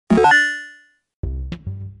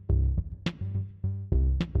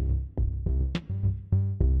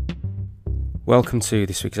Welcome to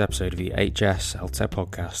this week's episode of the HS Health Tech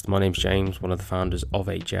Podcast. My name's James, one of the founders of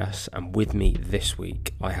HS, and with me this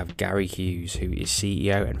week I have Gary Hughes, who is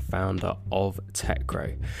CEO and founder of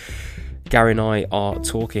Teckro. Gary and I are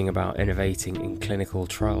talking about innovating in clinical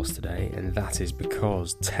trials today, and that is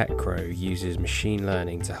because Teckro uses machine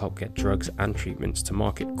learning to help get drugs and treatments to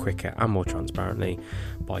market quicker and more transparently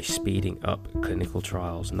by speeding up clinical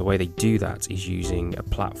trials. And the way they do that is using a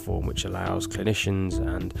platform which allows clinicians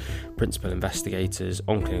and principal investigators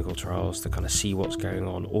on clinical trials to kind of see what's going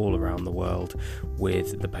on all around the world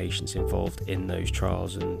with the patients involved in those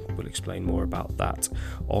trials, and we'll explain more about that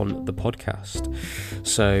on the podcast.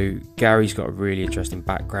 So Gary's got a really interesting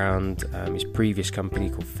background. His previous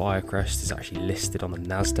company called Firecrest is actually listed on the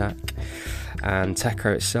NASDAQ, and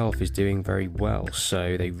Teckro itself is doing very well.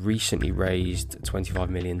 So they recently raised $25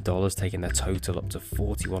 million, taking their total up to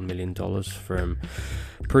 $41 million from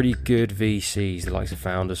pretty good VCs, the likes of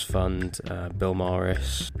Founders Fund, Bill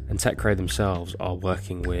Morris, and Teckro themselves are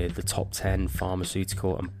working with the top 10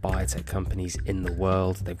 pharmaceutical and biotech companies in the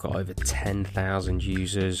world. They've got over 10,000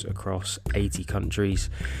 users across 80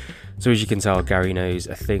 countries. So as you can tell, Gary knows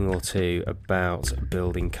a thing or two about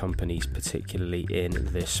building companies, particularly in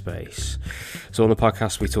this space. So on the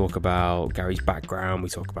podcast, we talk about Gary's background, we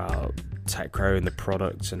talk about Teckro and the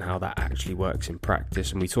products and how that actually works in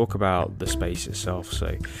practice, and we talk about the space itself.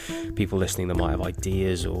 So people listening that might have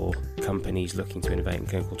ideas or companies looking to innovate in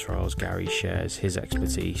clinical trials, Gary shares his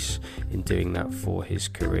expertise in doing that for his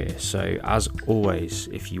career. So as always,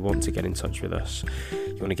 if you want to get in touch with us,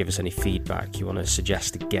 you want to give us any feedback, you want to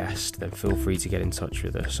suggest a guest, then feel free to get in touch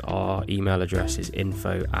with us. Our email address is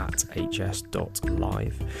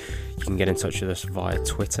info@hs.live. You can get in touch with us via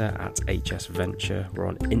Twitter @hsventure. We're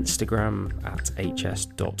on Instagram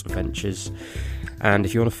 @hs.ventures. And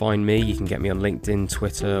if you want to find me, you can get me on LinkedIn,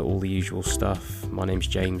 Twitter, all the usual stuff. My name's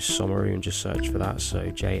James Somauroo, and just search for that. So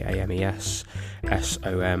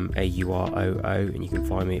JamesSomauroo, and you can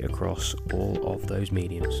find me across all of those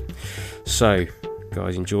mediums. So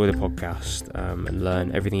guys, enjoy the podcast and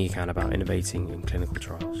learn everything you can about innovating in clinical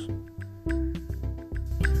trials.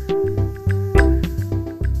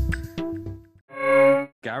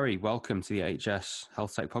 Gary, welcome to the HS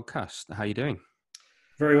Health Tech Podcast. How are you doing?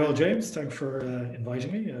 Very well, James. Thanks for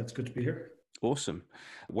inviting me. It's good to be here. Awesome.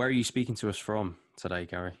 Where are you speaking to us from today,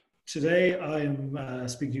 Gary? Today, I am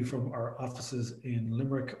speaking to you from our offices in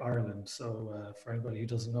Limerick, Ireland. So for anybody who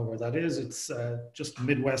doesn't know where that is, it's just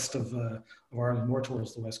midwest of Ireland, more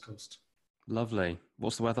towards the west coast. Lovely.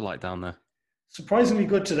 What's the weather like down there? Surprisingly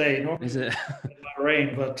good today. Normally Is it?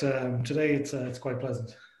 rain, but today it's quite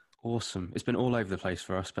pleasant. Awesome. It's been all over the place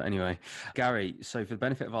for us. But anyway, Gary, so for the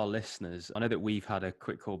benefit of our listeners, I know that we've had a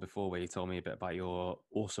quick call before where you told me a bit about your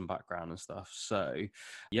awesome background and stuff. So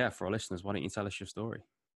yeah, for our listeners, why don't you tell us your story?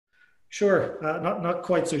 Sure. Not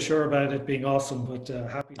quite so sure about it being awesome, but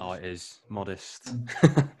happy. Oh, it is modest.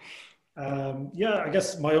 Yeah, I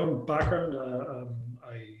guess my own background,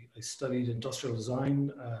 I studied industrial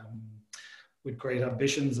design with great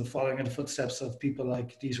ambitions of following in the footsteps of people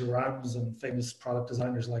like Dieter Rams and famous product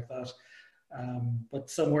designers like that.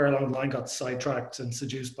 But somewhere along the line got sidetracked and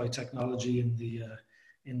seduced by technology in the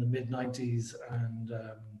mid-90s, and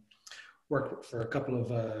worked for a couple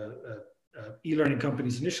of e-learning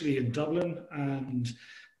companies initially in Dublin, and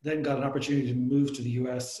then got an opportunity to move to the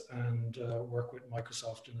US and work with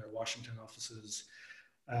Microsoft in their Washington offices.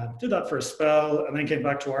 Did that for a spell, and then came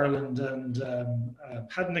back to Ireland and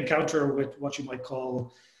had an encounter with what you might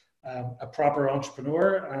call a proper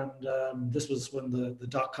entrepreneur. And this was when the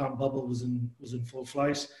dot-com bubble was in full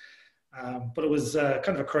flight. But it was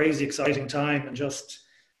kind of a crazy, exciting time, and just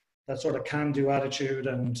that sort of can-do attitude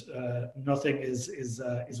and nothing is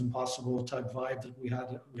impossible type vibe that we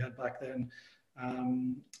had back then.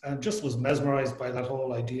 And just was mesmerized by that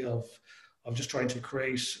whole idea of just trying to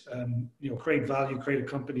create value, create a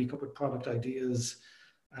company, come up with product ideas,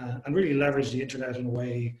 and really leverage the internet in a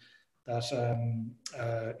way that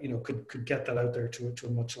could get that out there to a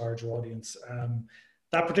much larger audience.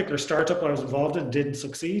 That particular startup I was involved in didn't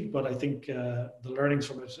succeed, but I think the learnings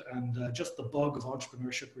from it and just the bug of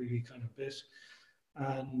entrepreneurship really kind of bit.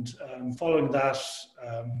 And following that,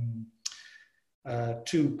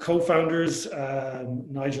 two co-founders,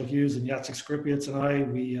 Nigel Hughes and Jacek Skrzypiec, and I,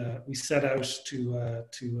 we set out to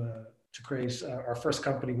create our first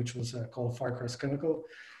company, which was called Firecrest Clinical.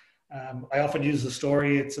 I often use the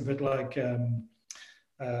story. It's a bit like a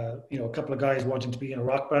couple of guys wanting to be in a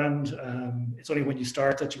rock band. It's only when you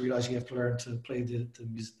start that you realize you have to learn to play the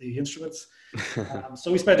instruments.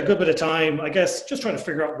 So we spent a good bit of time, I guess, just trying to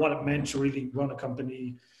figure out what it meant to really run a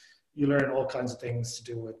company. You learn all kinds of things to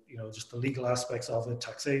do with, just the legal aspects of it,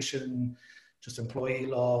 taxation, just employee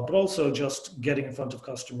law, but also just getting in front of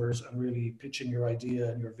customers and really pitching your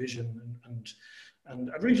idea and your vision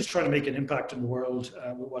and really just trying to make an impact in the world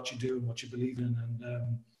with what you do and what you believe in.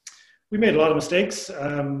 And we made a lot of mistakes.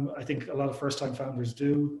 I think a lot of first-time founders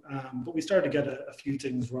do, but we started to get a few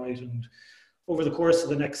things right. And over the course of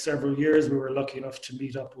the next several years, we were lucky enough to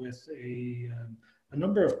meet up with a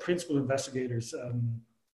number of principal investigators.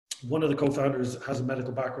 One of the co-founders has a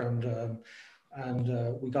medical background,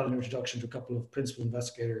 and we got an introduction to a couple of principal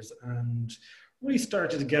investigators and really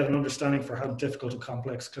started to get an understanding for how difficult and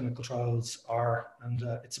complex clinical trials are. And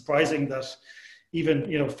it's surprising that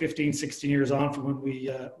even 15, 16 years on from when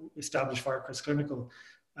we established Firecrest Clinical,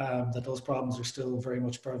 that those problems are still very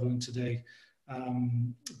much prevalent today.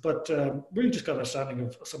 But really just got an understanding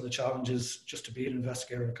of some of the challenges just to be an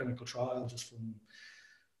investigator in a clinical trial,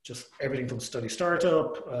 just everything from study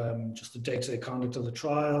startup, just the day-to-day conduct of the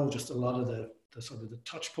trial, just a lot of the sort of the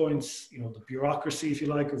touch points, the bureaucracy, if you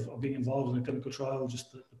like, of being involved in a clinical trial,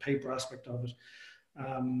 just the paper aspect of it.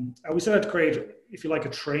 And we set out to create, if you like, a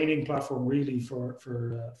training platform really for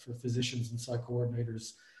physicians and site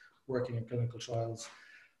coordinators working in clinical trials.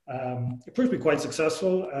 It proved to be quite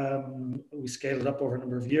successful. We scaled it up over a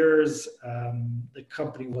number of years. The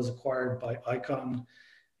company was acquired by ICON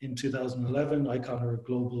in 2011. ICON are a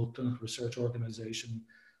global clinical research organization.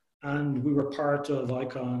 And we were part of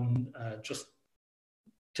ICON. Just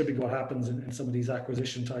typically what happens in some of these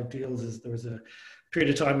acquisition type deals is there was a period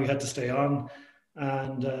of time we had to stay on.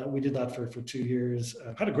 And we did that for 2 years.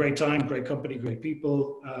 Had a great time, great company, great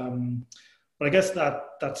people. But I guess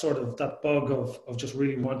that bug of just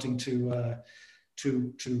really wanting to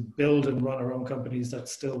build and run our own companies, that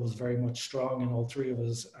still was very much strong in all three of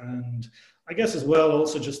us. And I guess as well,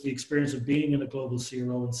 also just the experience of being in a global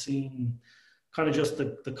CRO and seeing kind of just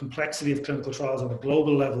the complexity of clinical trials on a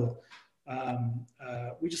global level.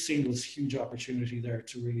 We just seen this huge opportunity there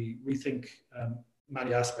to really rethink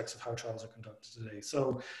many aspects of how trials are conducted today.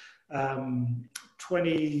 So end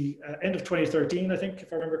of 2013, I think,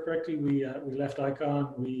 if I remember correctly, we left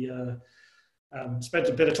ICON. We spent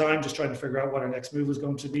a bit of time just trying to figure out what our next move was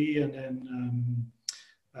going to be. And then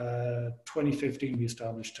 2015, we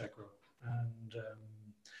established Teckro. And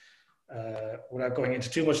without going into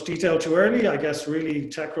too much detail too early, I guess really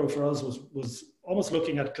Teckro for us was almost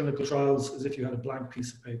looking at clinical trials as if you had a blank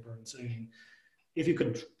piece of paper and saying, if you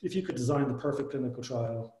could design the perfect clinical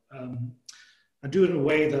trial and do it in a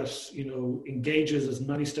way that engages as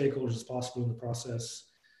many stakeholders as possible in the process,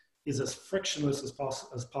 is as frictionless as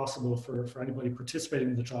possible for anybody participating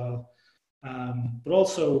in the trial, but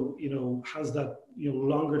also has that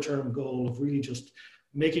longer term goal of really just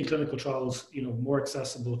making clinical trials more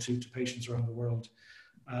accessible to patients around the world.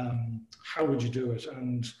 How would you do it?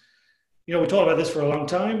 And we thought about this for a long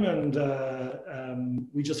time, and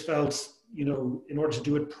we just felt in order to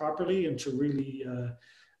do it properly and to really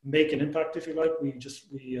make an impact, if you like, we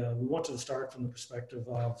wanted to start from the perspective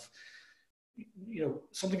of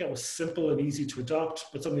something that was simple and easy to adopt,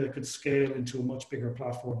 but something that could scale into a much bigger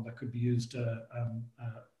platform that could be used to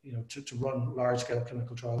run large scale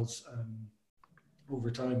clinical trials over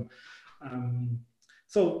time.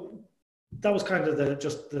 So that was kind of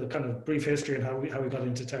the kind of brief history and how we got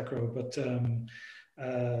into Teckro. But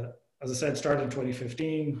as I said, started in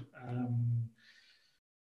 2015.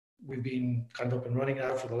 We've been kind of up and running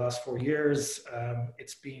now for the last 4 years.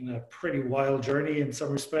 It's been a pretty wild journey in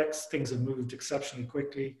some respects. Things have moved exceptionally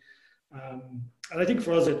quickly. And I think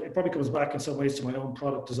for us, it probably comes back in some ways to my own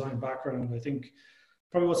product design background. I think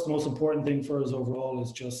probably what's the most important thing for us overall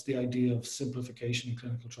is just the idea of simplification in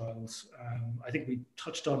clinical trials. I think we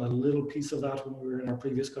touched on a little piece of that when we were in our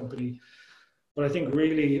previous company, but I think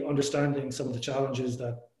really understanding some of the challenges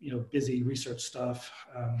that busy research staff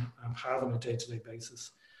have on a day-to-day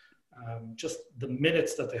basis. Just the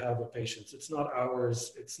minutes that they have with patients. It's not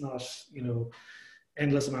hours. It's not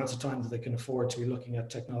endless amounts of time that they can afford to be looking at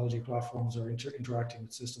technology platforms or interacting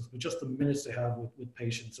with systems, but just the minutes they have with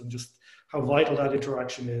patients and just how vital that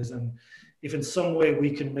interaction is. And if in some way we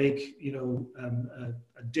can make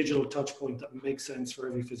a digital touch point that makes sense for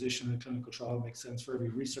every physician in a clinical trial, makes sense for every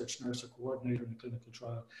research nurse or coordinator in a clinical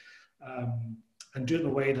trial, and do it in a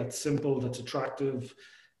way that's simple, that's attractive,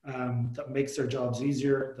 that makes their jobs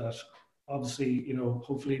easier, that obviously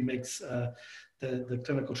hopefully makes the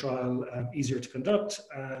clinical trial easier to conduct,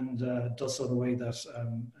 and does so in a way that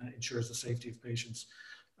ensures the safety of patients.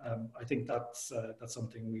 I think that's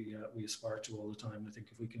something we aspire to all the time. I think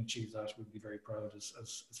if we can achieve that, we'd be very proud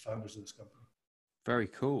as founders of this company. Very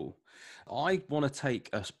cool. I want to take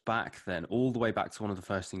us back then, all the way back to one of the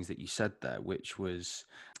first things that you said there, which was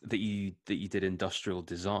that you did industrial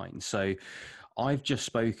design. So I've just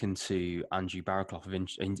spoken to Andrew Barraclough.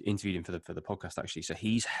 I've interviewed him for the podcast actually. So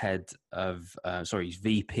he's he's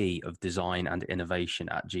VP of Design and Innovation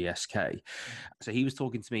at GSK. So he was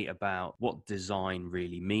talking to me about what design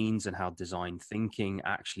really means and how design thinking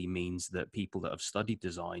actually means that people that have studied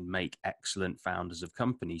design make excellent founders of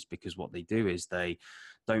companies, because what they do is they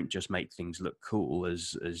don't just make things look cool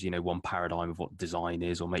as one paradigm of what design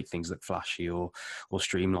is, or make things look flashy or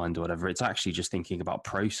streamlined or whatever. It's actually just thinking about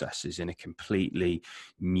processes in a completely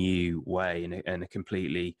new way, in a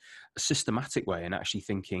completely systematic way, and actually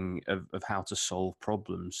thinking of how to solve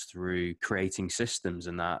problems through creating systems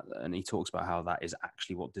and he talks about how that is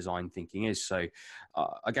actually what design thinking is. So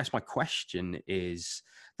I guess my question is,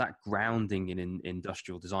 that grounding in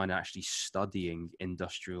industrial design, actually studying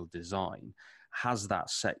industrial design, has that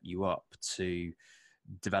set you up to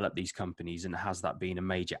develop these companies, and has that been a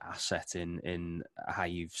major asset in how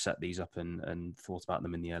you've set these up and thought about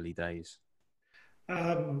them in the early days?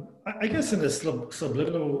 I guess in a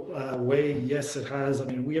subliminal way, yes, it has. I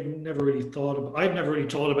mean, I've never really thought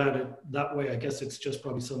about it that way. I guess it's just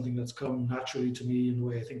probably something that's come naturally to me in the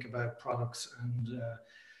way I think about products and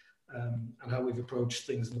how we've approached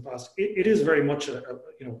things in the past. It is very much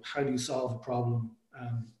how do you solve a problem?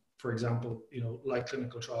 For example, like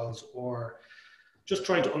clinical trials, or just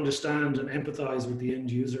trying to understand and empathize with the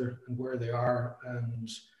end user and where they are and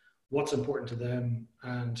what's important to them,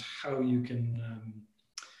 and how you can,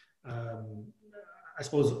 I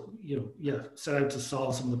suppose, set out to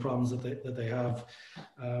solve some of the problems that they have.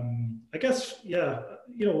 I guess,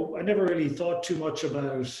 I never really thought too much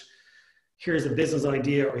about, here's a business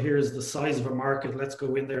idea, or here's the size of a market, let's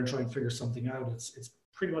go in there and try and figure something out. It's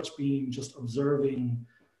pretty much been just observing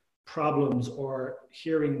problems, or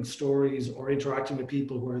hearing stories, or interacting with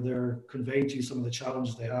people where they're conveying to you some of the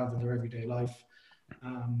challenges they have in their everyday life,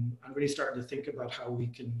 and really starting to think about how we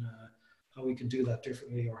can do that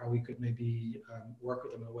differently, or how we could maybe work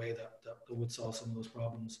with them in a way that would solve some of those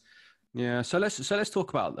problems. Yeah, so let's talk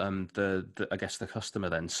about the I guess the customer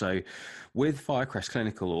then. So with Firecrest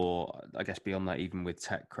Clinical, or I guess beyond that, even with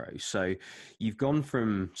Teckro, so you've gone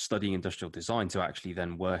from studying industrial design to actually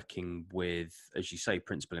then working with, as you say,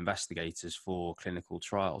 principal investigators for clinical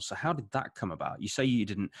trials. So how did that come about? You say you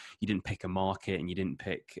didn't pick a market and you didn't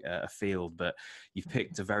pick a field, but you've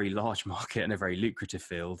picked a very large market and a very lucrative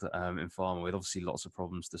field in pharma, with obviously lots of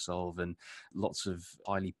problems to solve and lots of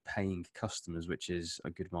highly paying customers, which is a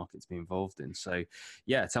good market to be involved in. So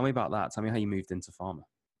yeah, tell me about that. Tell me how you moved into pharma.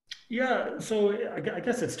 Yeah, so I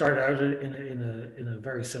guess it started out in a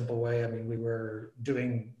very simple way. I mean, we were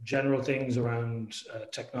doing general things around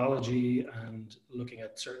technology and looking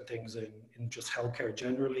at certain things in just healthcare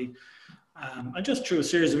generally. And just through a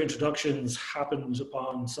series of introductions, happened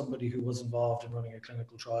upon somebody who was involved in running a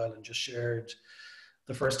clinical trial and just shared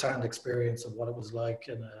the first-hand experience of what it was like.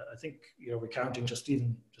 And I think, recounting just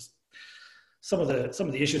some of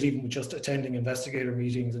the issues, even with just attending investigator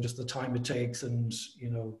meetings and just the time it takes. And,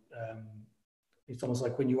 it's almost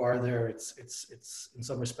like when you are there, it's in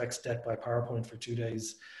some respects death by PowerPoint for 2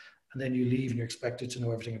 days. And then you leave and you're expected to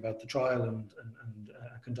know everything about the trial and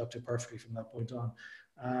conduct it perfectly from that point on.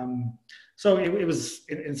 So it was,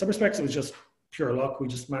 in some respects, it was just pure luck. We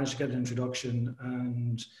just managed to get an introduction,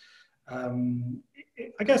 and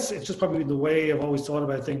I guess it's just probably the way I've always thought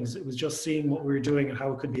about things. It was just seeing what we were doing and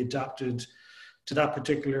how it could be adapted to that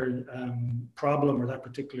particular problem or that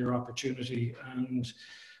particular opportunity. And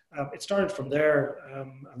it started from there.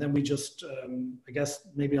 And then we just, I guess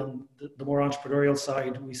maybe on the more entrepreneurial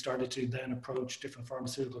side, we started to then approach different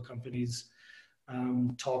pharmaceutical companies,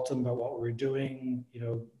 talk to them about what we were doing,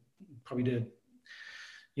 probably did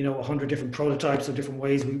 100 different prototypes of different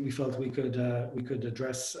ways we felt we could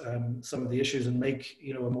address some of the issues and make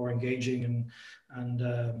a more engaging and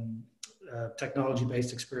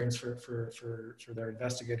technology-based experience for their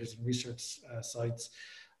investigators and research sites.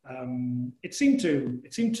 It seemed to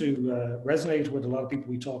resonate with a lot of people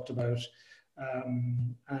we talked about,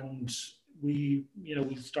 and we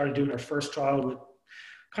started doing our first trial with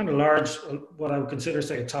kind of large, what I would consider,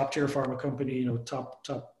 say, a top-tier pharma company, top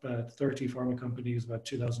 30 pharma companies. About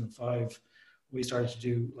 2005, we started to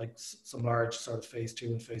do like some large sort of phase 2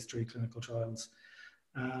 and phase 3 clinical trials.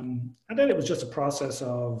 And then it was just a process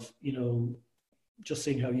of, just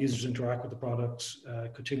seeing how users interact with the product,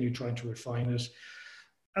 continue trying to refine it.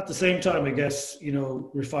 At the same time, I guess,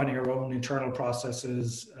 refining our own internal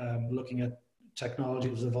processes, looking at technology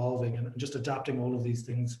that was evolving, and just adapting all of these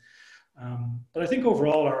things. But I think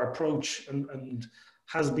overall our approach and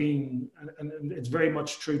has been, and it's very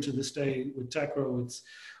much true to this day with Teckro,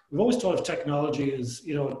 we've always thought of technology as,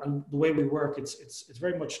 and the way we work, it's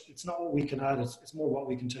very much, it's not what we can add, it's more what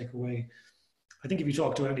we can take away. I think if you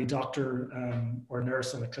talk to any doctor or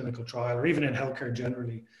nurse on a clinical trial, or even in healthcare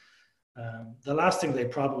generally, the last thing they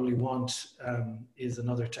probably want is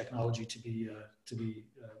another technology to be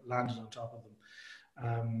landed on top of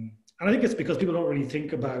them. And I think it's because people don't really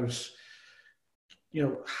think about,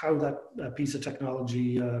 how that piece of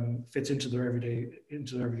technology fits into their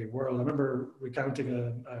everyday world. I remember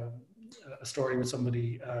recounting a story with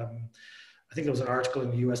somebody. I think there was an article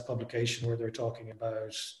in a US publication where they're talking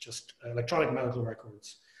about just electronic medical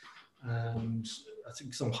records. And I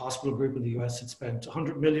think some hospital group in the US had spent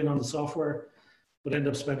 100 million on the software, but ended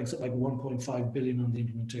up spending something like 1.5 billion on the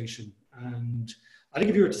implementation. And I think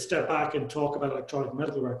if you were to step back and talk about electronic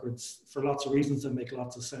medical records, for lots of reasons that make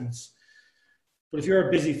lots of sense. But if you're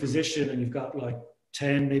a busy physician and you've got like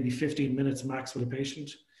 10, maybe 15 minutes max with a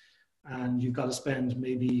patient, and you've got to spend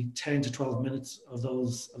maybe 10 to 12 minutes of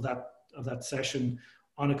that session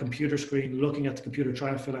on a computer screen, looking at the computer,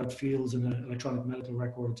 trying to fill out fields in an electronic medical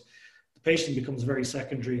record, the patient becomes very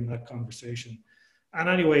secondary in that conversation. And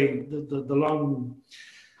anyway, the long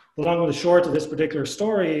and the short of this particular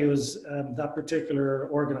story was that particular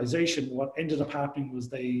organization. What ended up happening was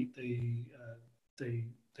they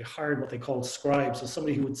hired what they called scribes, so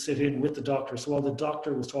somebody who would sit in with the doctor. So while the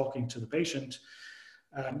doctor was talking to the patient,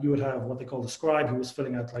 you would have what they call the scribe who was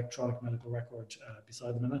filling out electronic medical record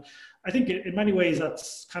beside them. And I think in many ways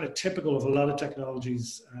that's kind of typical of a lot of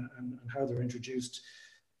technologies and how they're introduced.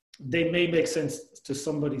 They may make sense to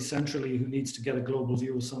somebody centrally who needs to get a global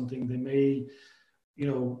view of something. They may,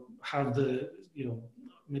 have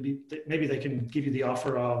maybe they can give you the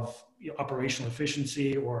offer of operational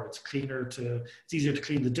efficiency, or it's easier to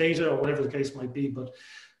clean the data, or whatever the case might be. But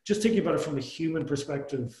just thinking about it from a human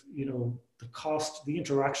perspective, the cost, the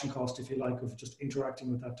interaction cost, if you like, of just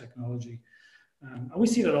interacting with that technology. And we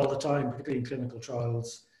see that all the time, particularly in clinical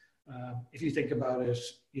trials. If you think about it,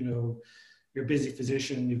 you're a busy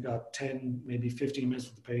physician, you've got 10, maybe 15 minutes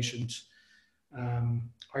with the patient.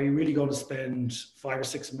 Are you really going to spend 5 or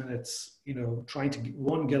 6 minutes, trying to,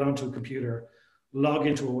 get onto a computer, log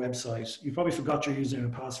into a website? You probably forgot your username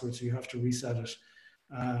and password, so you have to reset it.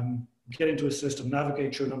 Get into a system,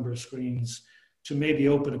 navigate through a number of screens to maybe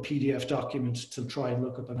open a PDF document to try and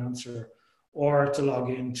look up an answer, or to log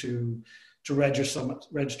in to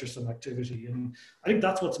register some activity. And I think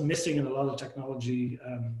that's what's missing in a lot of technology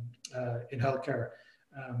in healthcare.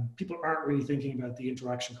 People aren't really thinking about the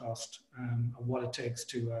interaction cost of what it takes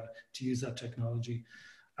to use that technology.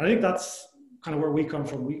 I think that's kind of where we come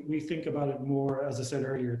from. We think about it more, as I said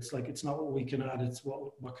earlier, it's like, it's not what we can add, it's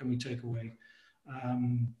what can we take away.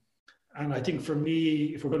 And I think for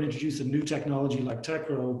me, if we're going to introduce a new technology like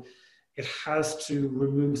Teckro, it has to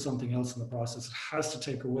remove something else in the process. It has to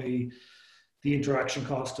take away the interaction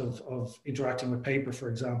cost of interacting with paper, for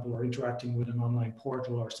example, or interacting with an online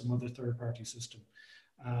portal or some other third-party system.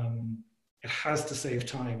 It has to save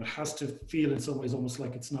time. It has to feel in some ways almost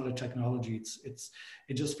like it's not a technology.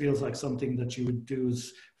 It just feels like something that you would do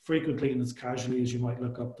as frequently and as casually as you might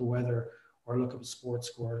look up the weather or look up a sports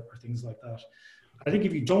score or things like that. I think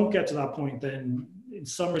if you don't get to that point, then in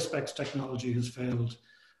some respects, technology has failed.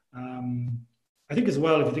 I think as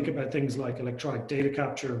well, if you think about things like electronic data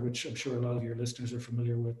capture, which I'm sure a lot of your listeners are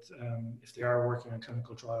familiar with if they are working on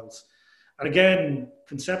clinical trials. And again,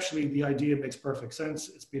 conceptually, the idea makes perfect sense.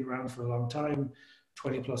 It's been around for a long time,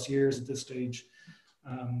 20 plus years at this stage.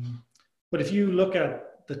 But if you look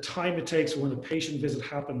at the time it takes when a patient visit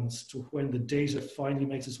happens to when the data finally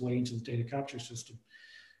makes its way into the data capture system,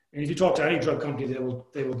 and if you talk to any drug company,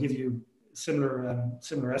 they will give you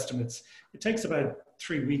similar estimates. It takes about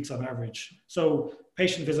 3 weeks on average. So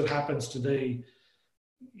patient visit happens today.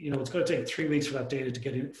 It's going to take 3 weeks for that data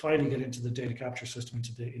to finally get into the data capture system,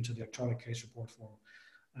 into the electronic case report form.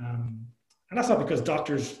 And that's not because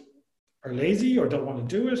doctors are lazy or don't want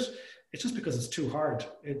to do it. It's just because it's too hard.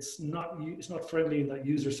 It's not friendly in that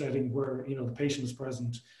user setting where the patient is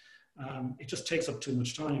present. It just takes up too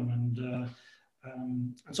much time.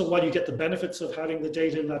 And so while you get the benefits of having the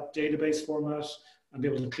data in that database format and be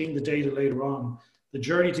able to clean the data later on, the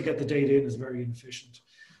journey to get the data in is very inefficient.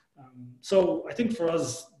 So I think for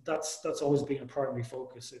us, that's always been a primary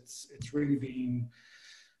focus. It's really been,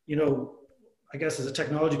 I guess as a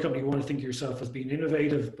technology company, you want to think of yourself as being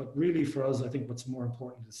innovative, but really for us, I think what's more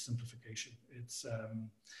important is simplification.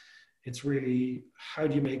 It's really, how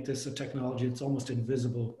do you make this a technology that's almost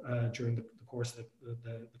invisible during the course of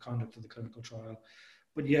the conduct of the clinical trial,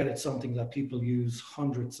 but yet it's something that people use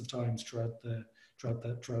hundreds of times throughout the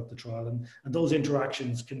trial. And those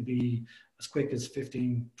interactions can be as quick as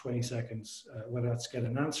 15, 20 seconds, whether that's to get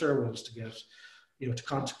an answer, whether it's to get,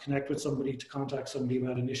 to connect with somebody, to contact somebody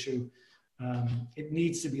about an issue. It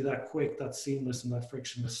needs to be that quick, that seamless, and that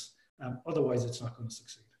frictionless. Otherwise, it's not going to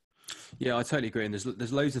succeed. Yeah, I totally agree. And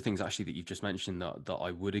there's loads of things actually that you've just mentioned that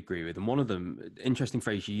I would agree with. And one of them, interesting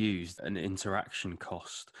phrase you used, an interaction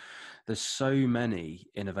cost. There's so many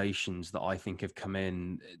innovations that I think have come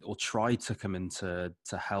in or tried to come into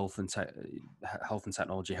health and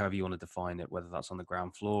technology, however you want to define it, whether that's on the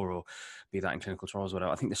ground floor or be that in clinical trials or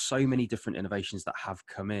whatever. I think there's so many different innovations that have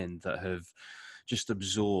come in that have just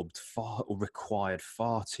absorbed far or required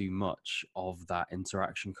far too much of that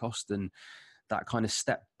interaction cost. And that kind of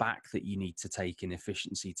step back that you need to take in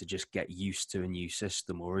efficiency to just get used to a new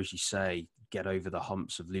system, or as you say, get over the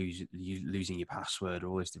humps of losing your password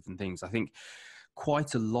or all these different things. I think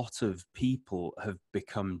quite a lot of people have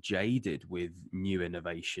become jaded with new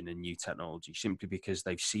innovation and new technology simply because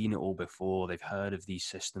they've seen it all before. They've heard of these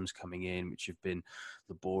systems coming in, which have been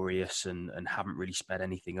laborious and haven't really sped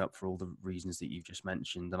anything up for all the reasons that you've just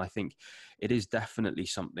mentioned. And I think it is definitely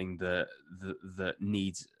something that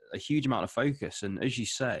needs a huge amount of focus. And as you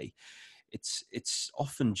say, it's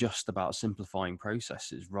often just about simplifying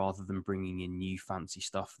processes rather than bringing in new fancy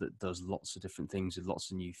stuff that does lots of different things with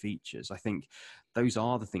lots of new features. I think those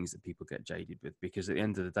are the things that people get jaded with, because at the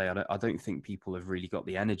end of the day, I don't think people have really got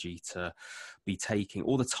the energy to be taking,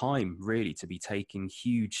 all the time really, to be taking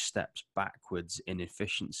huge steps backwards in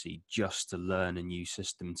efficiency just to learn a new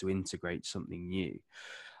system, to integrate something new.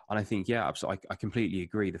 And I think, yeah, absolutely, I completely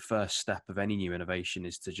agree. The first step of any new innovation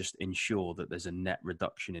is to just ensure that there's a net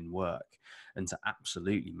reduction in work, and to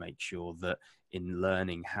absolutely make sure that in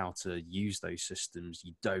learning how to use those systems,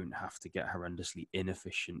 you don't have to get horrendously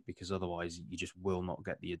inefficient, because otherwise you just will not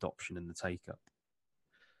get the adoption and the take up.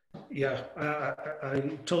 Yeah, I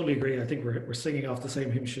totally agree. I think we're singing off the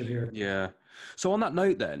same hymn sheet here. Yeah. So on that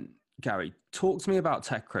note then, Gary, talk to me about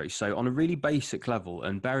Teckro. So on a really basic level,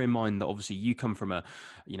 and bear in mind that obviously you come from a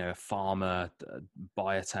pharma,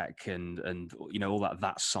 biotech and all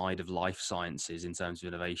that side of life sciences in terms of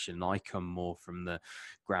innovation. And I come more from the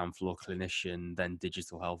ground floor clinician, then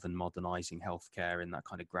digital health and modernizing healthcare in that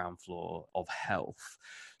kind of ground floor of health.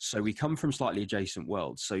 So we come from slightly adjacent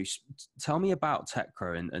worlds. So tell me about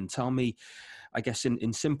Teckro and tell me, I guess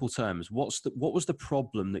in simple terms, what was the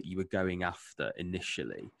problem that you were going after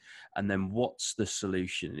initially? And then what's the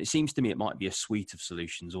solution? And it seems to me it might be a suite of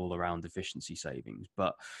solutions all around efficiency savings.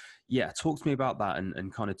 But yeah, talk to me about that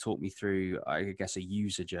and kind of talk me through, I guess, a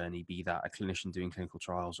user journey, be that a clinician doing clinical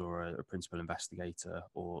trials or a principal investigator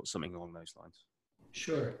or something along those lines.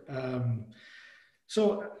 Sure.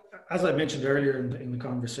 So as I mentioned earlier in the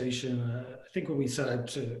conversation, I think when we set out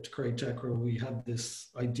to create Teckro, we had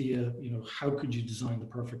this idea, how could you design the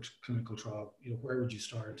perfect clinical trial? Where would you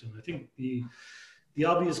start? And I think the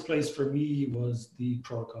obvious place for me was the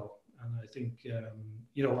protocol. And I think,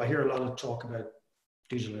 I hear a lot of talk about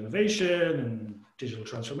digital innovation and digital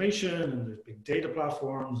transformation, and there's big data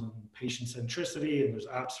platforms and patient centricity, and there's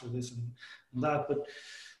apps for this and that. But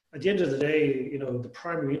at the end of the day, the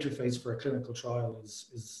primary interface for a clinical trial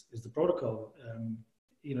is the protocol.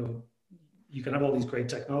 You can have all these great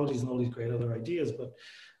technologies and all these great other ideas, but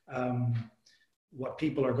what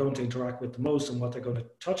people are going to interact with the most and what they're going to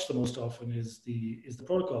touch the most often is the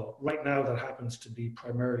protocol. Right now, that happens to be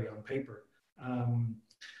primarily on paper.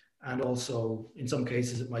 And also, in some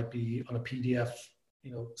cases, it might be on a PDF,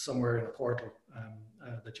 somewhere in a portal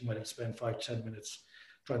that you might have spent 5 to 10 minutes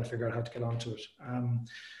trying to figure out how to get onto it.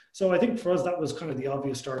 So I think for us, that was kind of the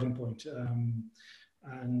obvious starting point.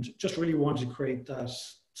 And just really wanted to create that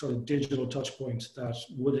sort of digital touch point that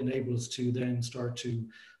would enable us to then start to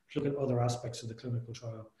look at other aspects of the clinical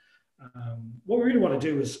trial. What we really want to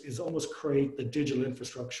do is almost create the digital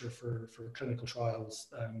infrastructure for clinical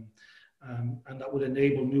trials, and that would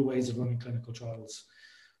enable new ways of running clinical trials.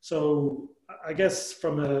 So I guess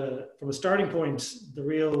from a starting point,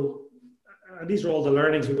 these are all the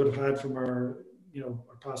learnings we would have had from our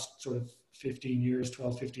past sort of 15 years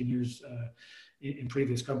in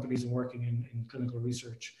previous companies and working in clinical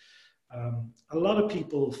research. A lot of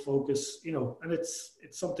people focus, and it's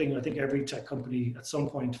something I think every tech company at some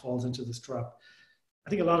point falls into this trap. I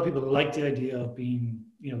think a lot of people like the idea of being,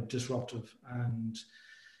 disruptive, and,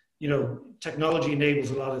 technology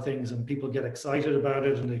enables a lot of things and people get excited about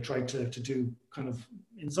it and they try to do kind of,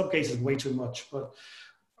 in some cases, way too much. But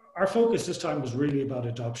our focus this time was really about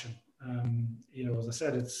adoption. As I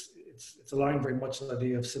said, it's aligned very much to the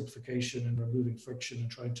idea of simplification and removing friction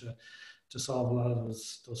and trying to solve a lot of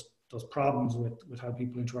those problems with how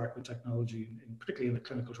people interact with technology, particularly in the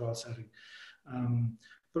clinical trial setting.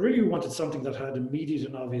 But really we wanted something that had immediate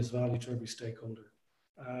and obvious value to every stakeholder.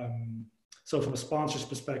 So from a sponsor's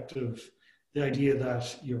perspective, the idea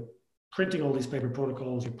that you're printing all these paper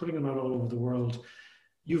protocols, you're putting them out all over the world.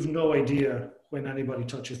 You've no idea when anybody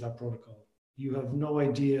touches that protocol. You have no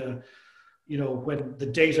idea, when the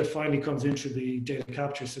data finally comes into the data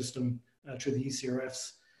capture system through the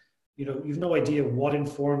ECRFs, you've no idea what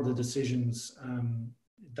informed the decisions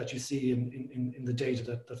that you see in the data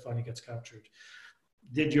that finally gets captured.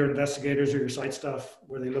 Did your investigators or your site staff,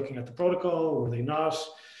 were they looking at the protocol? Were they not?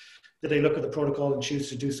 Did they look at the protocol and choose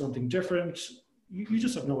to do something different? You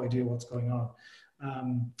just have no idea what's going on.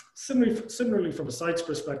 Similarly, from a site's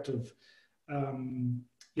perspective, and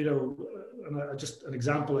an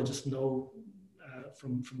example I just know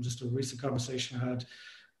from just a recent conversation I had.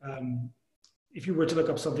 If you were to look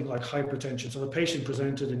up something like hypertension, so a patient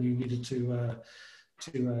presented and you needed to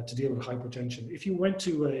deal with hypertension. If you went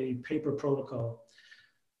to a paper protocol,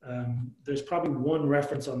 there's probably one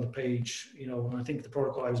reference on the page, and I think the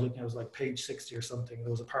protocol I was looking at was like page 60 or something. There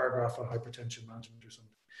was a paragraph on hypertension management or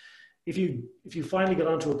something. If you finally got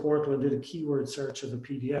onto a portal and did a keyword search of a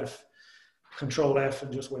PDF, Control F,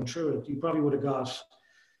 and just went through it, you probably would have got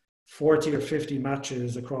 40 or 50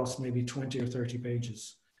 matches across maybe 20 or 30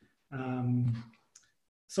 pages.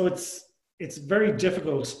 So it's very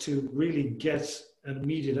difficult to really get an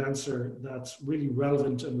immediate answer that's really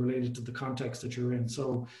relevant and related to the context that you're in.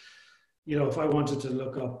 So, if I wanted to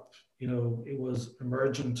look up, it was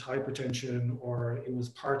emergent hypertension, or it was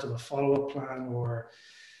part of a follow-up plan, or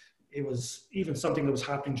it was even something that was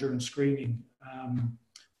happening during screening.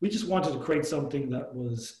 We just wanted to create something that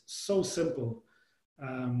was so simple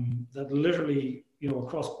that literally,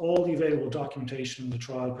 across all the available documentation in the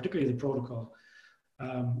trial, particularly the protocol,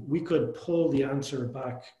 we could pull the answer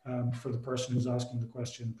back for the person who's asking the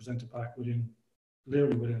question, present it back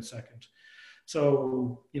literally within a second.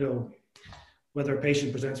 So, whether a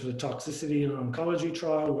patient presents with a toxicity in an oncology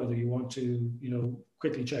trial, whether you want to,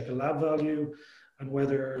 quickly check a lab value, and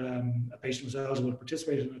whether a patient was eligible to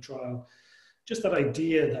participate in a trial, just that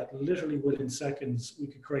idea that literally within seconds, we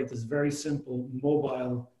could create this very simple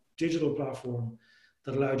mobile digital platform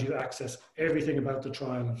that allowed you to access everything about the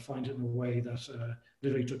trial and find it in a way that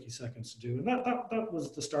literally took you seconds to do. And that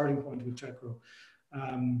was the starting point with Teckro.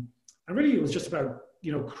 And really it was just about,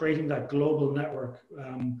 creating that global network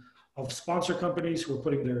of sponsor companies who are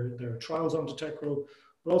putting their trials onto Teckro,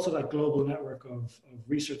 but also that global network of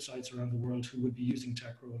research sites around the world who would be using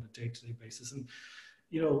Teckro on a day-to-day basis. And,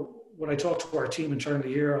 when I talk to our team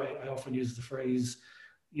internally here, I often use the phrase,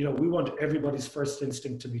 we want everybody's first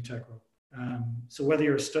instinct to be Teckro. So whether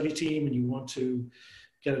you're a study team and you want to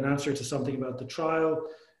get an answer to something about the trial,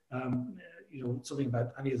 something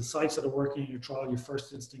about any of the sites that are working in your trial, your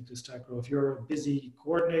first instinct is Teckro. If you're a busy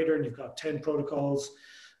coordinator and you've got 10 protocols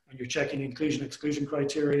and you're checking inclusion, exclusion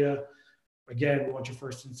criteria, again, we want your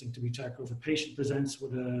first instinct to be Teckro. If a patient presents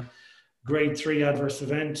with a grade 3 adverse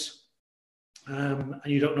event and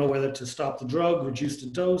you don't know whether to stop the drug, reduce the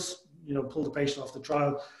dose, pull the patient off the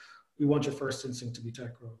trial, we want your first instinct to be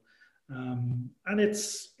Teckro. And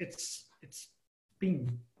it's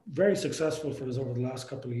been very successful for us over the last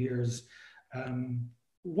couple of years.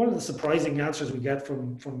 One of the surprising answers we get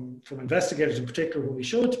from investigators in particular when we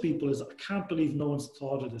show it to people is, I can't believe no one's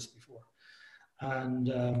thought of this before.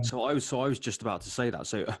 And so I was just about to say that.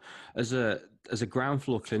 So as a ground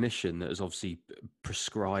floor clinician that has obviously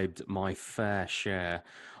prescribed my fair share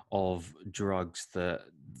of drugs that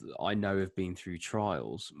I know have been through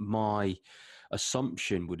trials, my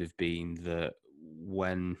assumption would have been that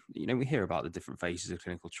when, we hear about the different phases of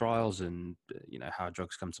clinical trials and, how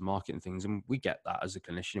drugs come to market and things, and we get that as a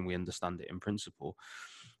clinician and we understand it in principle.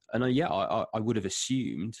 And I would have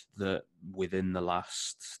assumed that within the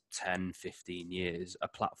last 10, 15 years, a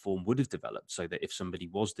platform would have developed so that if somebody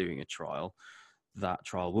was doing a trial, that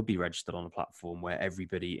trial would be registered on a platform where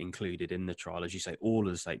everybody included in the trial, as you say, all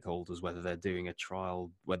of the stakeholders, whether they're doing a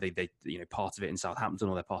trial, whether they part of it in Southampton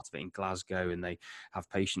or they're part of it in Glasgow and they have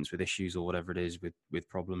patients with issues or whatever it is with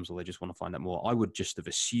problems, or they just want to find out more. I would just have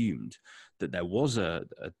assumed that there was a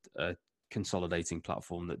consolidating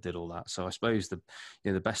platform that did all that. So I suppose the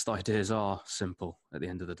best ideas are simple at the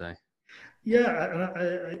end of the day. Yeah,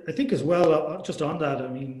 and I think as well, just on that, I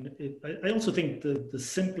mean, I also think the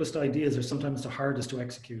simplest ideas are sometimes the hardest to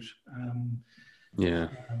execute.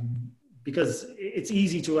 Because it's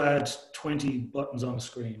easy to add 20 buttons on a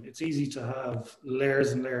screen. It's easy to have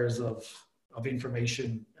layers and layers of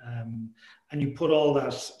information, and you put all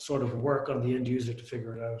that sort of work on the end user to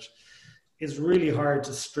figure it out. It's really hard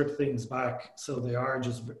to strip things back so they are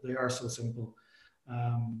so simple.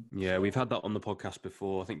 We've had that on the podcast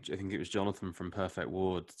before. I think it was Jonathan from Perfect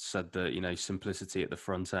Ward said that, simplicity at the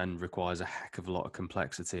front end requires a heck of a lot of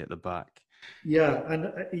complexity at the back. Yeah, and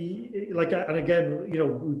again,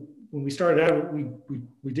 when we started out,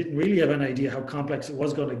 we didn't really have an idea how complex it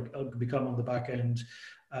was going to become on the back end.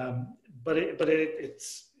 But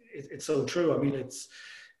it's so true. I mean, it's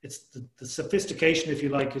the sophistication, if you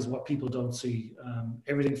like, is what people don't see.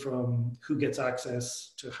 Everything from who gets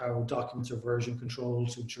access to how documents are version controlled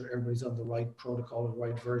to ensure everybody's on the right protocol, the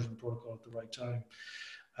right version protocol at the right time.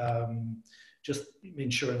 Just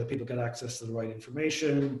ensuring that people get access to the right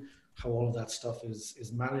information, how all of that stuff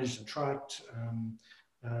is managed and tracked.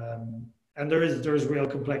 And there is real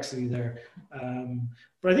complexity there.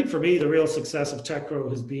 But I think for me, the real success of Teckro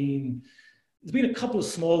has been a couple of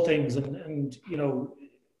small things, and you know,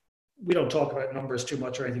 we don't talk about numbers too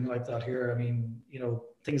much or anything like that here. I mean, you know,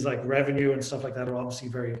 things like revenue and stuff like that are obviously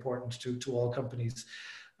very important to all companies.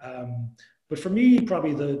 But for me,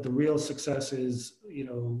 probably the real success is, you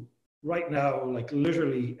know, right now, like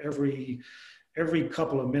literally every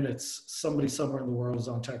couple of minutes, somebody somewhere in the world is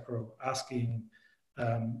on Teckro asking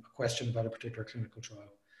a question about a particular clinical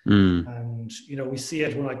trial. And, you know, we see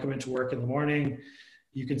it when I come into work in the morning.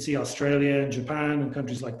 You can see Australia and Japan and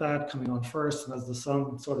countries like that coming on first. And as the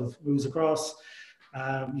sun sort of moves across,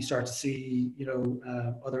 you start to see, you know,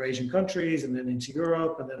 other Asian countries, and then into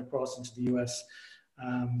Europe, and then across into the US.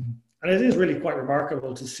 And it is really quite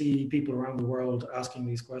remarkable to see people around the world asking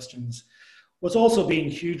these questions. What's also been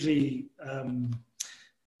hugely,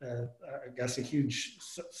 I guess, a huge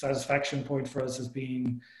satisfaction point for us has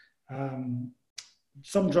been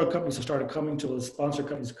some drug companies have started coming to us, sponsor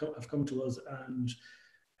companies have come to us and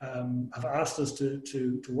have asked us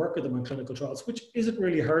to work with them on clinical trials, which isn't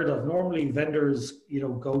really heard of. Normally vendors, you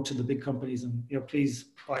know, go to the big companies and, you know, please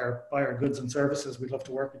buy our goods and services. We'd love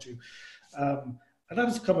to work with you. And that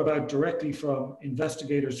has come about directly from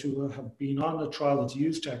investigators who have been on a trial that's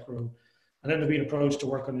used Teckro, and then have been approached to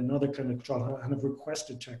work on another clinical trial and have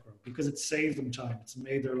requested Teckro because it saved them time. It's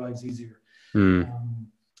made their lives easier.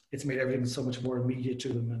 It's made everything so much more immediate to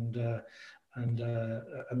them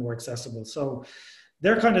and more accessible. So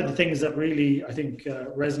they're kind of the things that really, I think,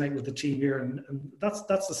 resonate with the team here. And that's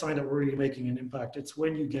the sign that we're really making an impact. It's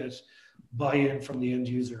when you get buy-in from the end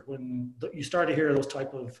user, when you start to hear those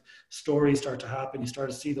type of stories start to happen, you start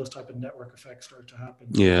to see those type of network effects start to happen.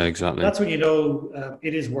 Yeah, exactly. That's when you know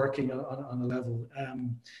it is working on a level.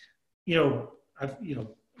 You know,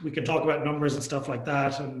 we can talk about numbers and stuff like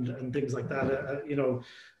that and things like that. You know,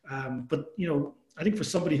 but you know, I think for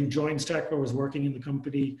somebody who joins Teckro or is working in the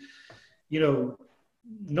company, you know,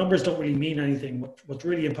 numbers don't really mean anything. What's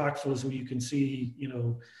really impactful is when you can see, you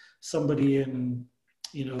know, somebody in,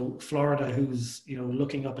 you know, Florida who's, you know,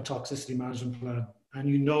 looking up a toxicity management plan, and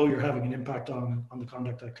you know you're having an impact on the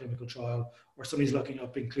conduct of that clinical trial, or somebody's looking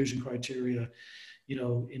up inclusion criteria, you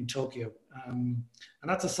know, in Tokyo. And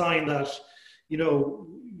that's a sign that, you know,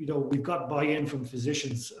 we've got buy-in from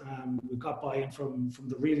physicians, we've got buy-in from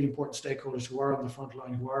the really important stakeholders who are on the front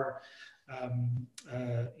line, who are,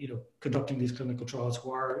 you know, conducting these clinical trials,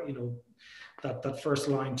 who are, you know, that first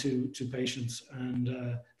line to patients, and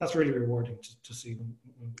that's really rewarding to see them.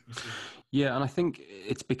 Yeah, and I think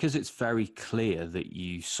it's because it's very clear that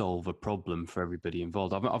you solve a problem for everybody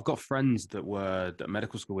involved. I've got friends that were at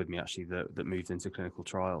medical school with me actually that moved into clinical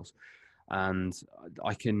trials, and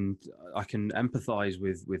I can empathise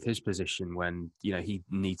with his position when, you know, he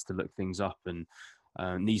needs to look things up and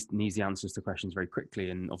needs the answers to questions very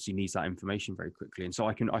quickly, and obviously needs that information very quickly. And so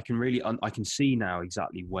I can see now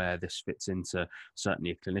exactly where this fits into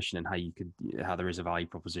certainly a clinician, and how there is a value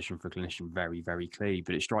proposition for a clinician very, very clearly.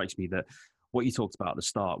 But it strikes me that what you talked about at the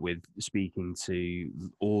start with speaking to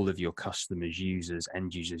all of your customers, users,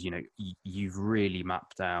 end users, you know, you've really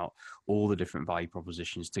mapped out all the different value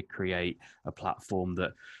propositions to create a platform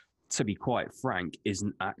that, to be quite frank,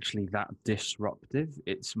 isn't actually that disruptive.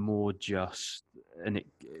 It's more just, and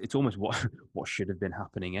it's almost what should have been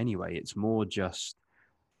happening anyway. It's more just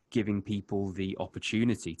giving people the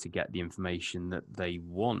opportunity to get the information that they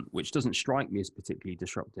want, which doesn't strike me as particularly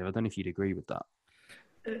disruptive. I don't know if you'd agree with that.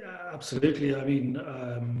 Absolutely. I mean,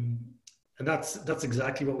 and that's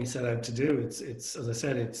exactly what we set out to do. It's as I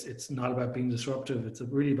said, it's not about being disruptive. It's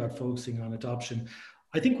really about focusing on adoption.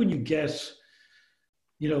 I think when you get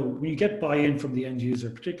buy-in from the end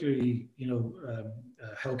user, particularly, you know,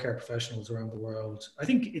 healthcare professionals around the world, I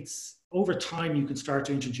think it's over time you can start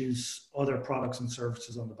to introduce other products and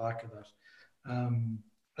services on the back of that.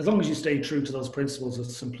 As long as you stay true to those principles of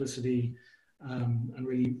simplicity, and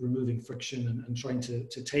really removing friction and trying to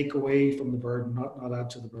take away from the burden, not add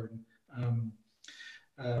to the burden.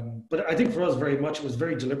 But I think for us, very much, it was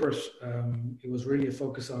very deliberate. It was really a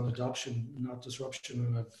focus on adoption, not disruption.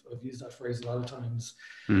 And I've used that phrase a lot of times.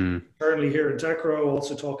 Currently here in Teckro,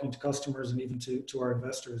 also talking to customers and even to our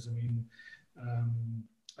investors. I mean,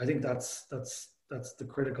 I think that's the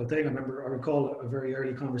critical thing. I recall a very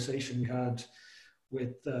early conversation we had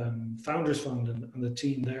with Founders Fund and the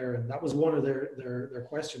team there, and that was one of their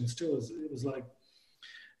questions too. It was like,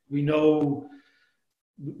 we know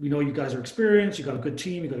you guys are experienced, you got a good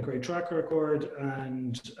team, you got a great track record,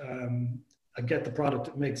 and I get the product,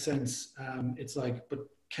 it makes sense. It's like, but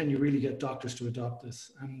can you really get doctors to adopt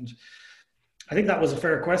this? And I think that was a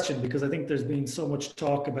fair question, because I think there's been so much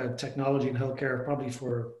talk about technology in healthcare, probably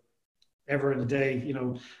for ever and a day.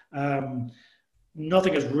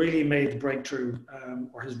 Nothing has really made the breakthrough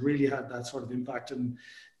or has really had that sort of impact. And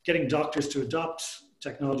getting doctors to adopt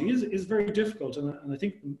technology is very difficult. And I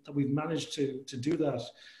think that we've managed to do that.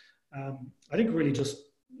 I think really just,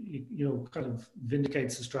 kind of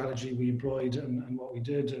vindicates the strategy we employed and what we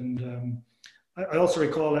did. And I also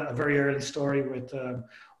recall a very early story with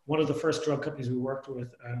one of the first drug companies we worked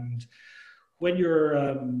with. And when you're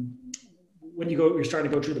starting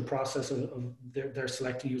to go through the process of their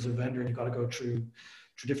selecting you as a vendor, and you've got to go through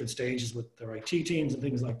different stages with their IT teams and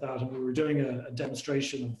things like that. And we were doing a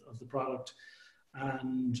demonstration of the product.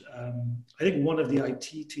 And I think one of the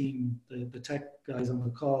IT team, the tech guys on the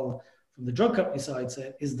call from the drug company side,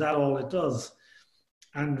 said, "Is that all it does?"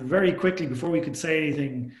 And very quickly, before we could say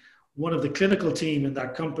anything, one of the clinical team in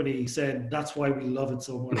that company said, "That's why we love it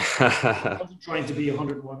so much." It wasn't trying to be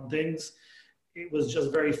 101 things. It was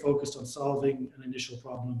just very focused on solving an initial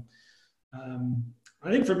problem.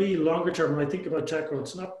 I think for me, longer term, when I think about Teckro,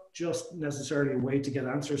 it's not just necessarily a way to get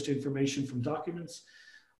answers to information from documents.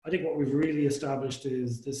 I think what we've really established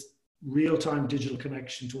is this real-time digital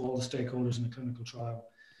connection to all the stakeholders in a clinical trial.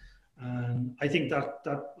 And I think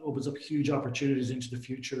that opens up huge opportunities into the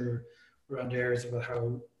future around areas about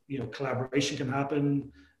how collaboration can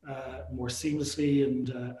happen more seamlessly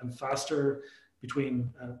and faster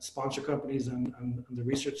between sponsor companies and the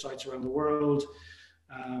research sites around the world.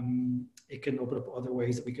 It can open up other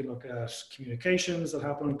ways that we can look at communications that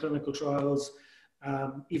happen in clinical trials,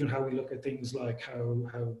 even how we look at things like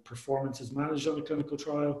how performance is managed on a clinical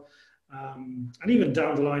trial. And even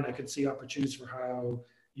down the line, I could see opportunities for how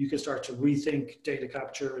you can start to rethink data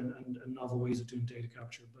capture and novel ways of doing data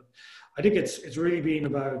capture. But I think it's really been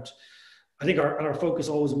about, I think our focus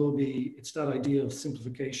always will be, it's that idea of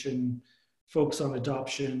simplification, focus on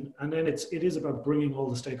adoption, and then it is about bringing all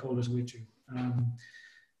the stakeholders with you.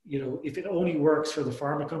 If it only works for the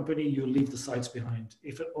pharma company, you'll leave the sites behind.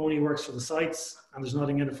 If it only works for the sites and there's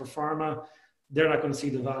nothing in it for pharma, they're not going to see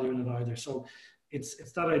the value in it either. So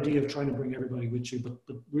it's that idea of trying to bring everybody with you, but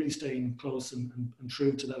really staying close and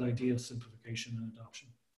true to that idea of simplification and adoption.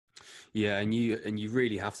 Yeah, and you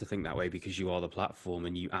really have to think that way, because you are the platform,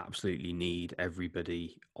 and you absolutely need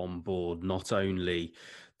everybody on board. Not only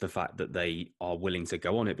the fact that they are willing to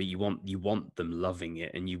go on it, but you want them loving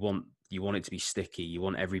it, and you want it to be sticky. You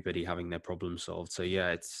want everybody having their problem solved. So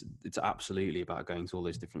yeah, it's absolutely about going to all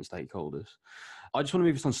those different stakeholders. I just want to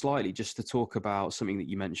move us on slightly just to talk about something that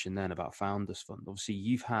you mentioned then about Founders Fund. Obviously,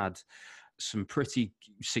 you've had some pretty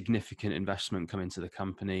significant investment come into the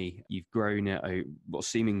company. You've grown it what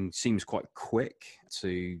seems quite quick.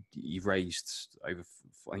 You've raised over,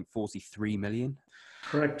 I think, 43 million.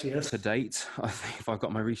 Correct, yes. To date, I think, if I've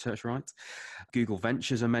got my research right. Google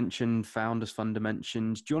Ventures are mentioned, Founders Fund are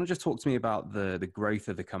mentioned. Do you want to just talk to me about the growth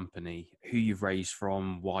of the company, who you've raised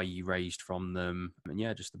from, why you raised from them, and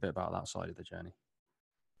yeah, just a bit about that side of the journey?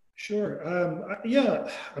 Sure.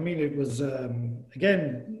 I mean, it was,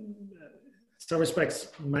 again, some respects,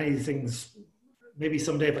 many things. Maybe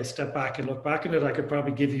someday if I step back and look back at it, I could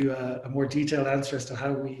probably give you a more detailed answer as to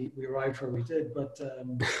how we arrived where we did. But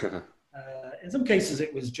in some cases,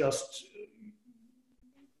 it was just,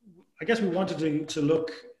 I guess we wanted to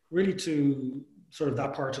look really to sort of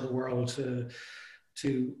that part of the world to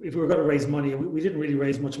if we were going to raise money. We didn't really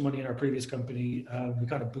raise much money in our previous company. We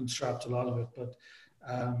kind of bootstrapped a lot of it, but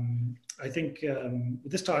I think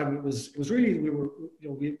this time it was really,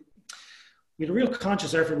 we had a real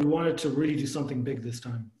conscious effort. We wanted to really do something big this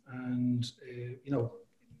time. And,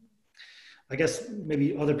 I guess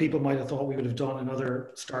maybe other people might have thought we would have done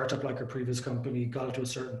another startup like our previous company, got it to a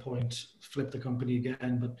certain point, flipped the company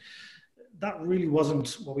again. But that really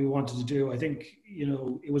wasn't what we wanted to do. I think,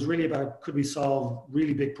 it was really about, could we solve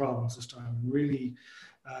really big problems this time, and really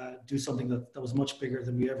do something that was much bigger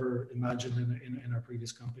than we ever imagined in our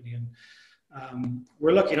previous company. And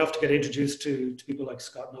we're lucky enough to get introduced to people like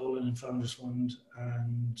Scott Nolan and Founders Fund,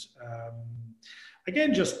 and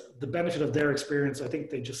again, just the benefit of their experience. I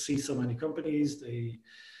think they just see so many companies. They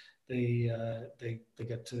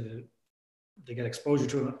get exposure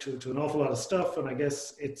to an awful lot of stuff, and I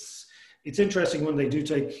guess it's interesting when they do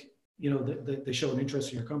take, they show an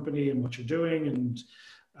interest in your company and what you're doing, and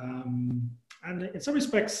And in some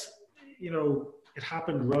respects, it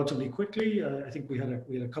happened relatively quickly. I think we had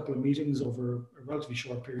a couple of meetings over a relatively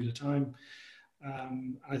short period of time.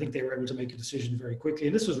 I think they were able to make a decision very quickly.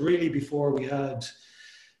 And this was really before we had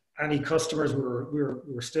any customers. We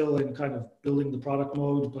were still in kind of building the product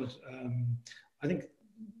mode, but I think,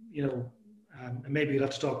 and maybe you'll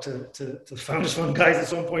have to talk to the Founders Fund guys at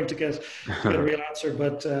some point to get a real answer.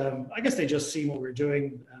 But I guess they just see what we're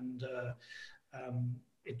doing, and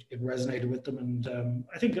it resonated with them. And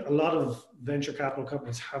I think a lot of venture capital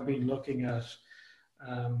companies have been looking at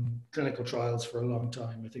clinical trials for a long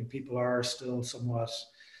time. I think people are still somewhat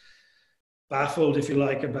baffled, if you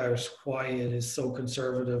like, about why it is so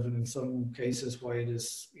conservative, and in some cases why it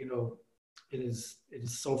is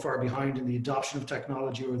so far behind in the adoption of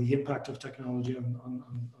technology or the impact of technology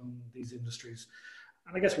on these industries.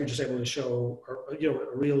 And I guess we're just able to show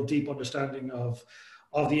a real deep understanding of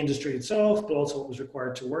the industry itself, but also what was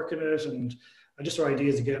required to work in it, and just our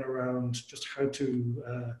ideas again around just how to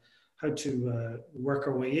work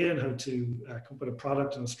our way in, how to come up with a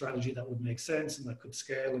product and a strategy that would make sense and that could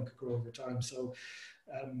scale and could grow over time. So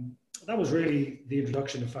that was really the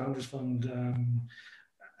introduction to Founders Fund.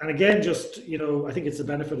 And again, just, I think it's the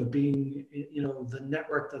benefit of being, the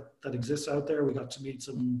network that exists out there. We got to meet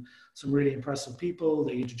some really impressive people.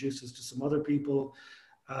 They introduced us to some other people.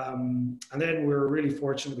 And then we're really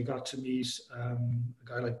fortunate we got to meet a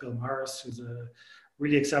guy like Bill Morris, who's a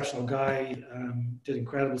really exceptional guy, did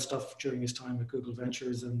incredible stuff during his time at Google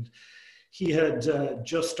Ventures. And he had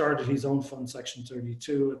just started his own fund, Section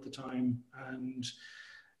 32 at the time, and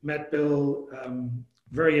met Bill,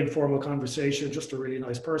 very informal conversation, just a really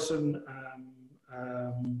nice person.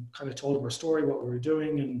 Kind of told him our story, what we were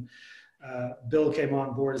doing. And Bill came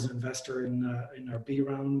on board as an investor in our B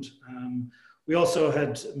round. We also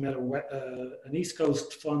had met an East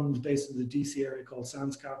Coast fund based in the DC area called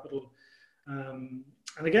Sands Capital. And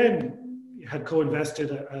again, had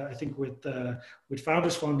co-invested, I think, with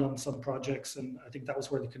Founders Fund on some projects, and I think that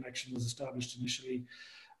was where the connection was established initially.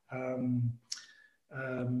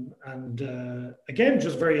 Again,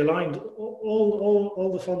 just very aligned.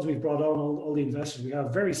 All the funds we've brought on, all the investors we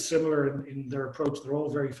have, very similar in their approach. They're all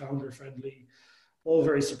very founder friendly, all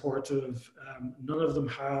very supportive. None of them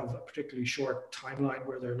have a particularly short timeline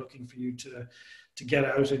where they're looking for you to get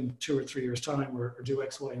out in 2 or 3 years' time or do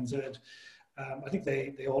X, Y, and Z. I think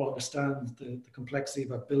they all understand the complexity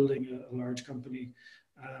about building a large company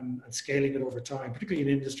and scaling it over time, particularly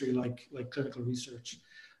in industry like clinical research.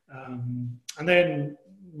 And then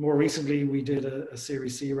more recently, we did a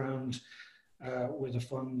Series C round with a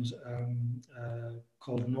fund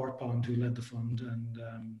called Northpond, who led the fund, and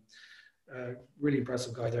a really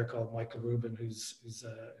impressive guy there called Michael Rubin, who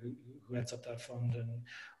heads up that fund. And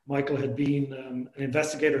Michael had been an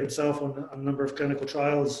investigator himself on a number of clinical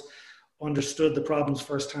trials, understood the problems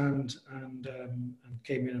firsthand, and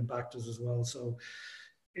came in and backed us as well. So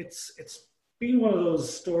it's been one of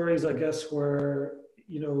those stories, I guess, where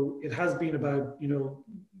it has been about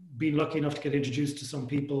being lucky enough to get introduced to some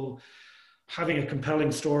people, having a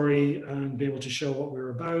compelling story, and be able to show what we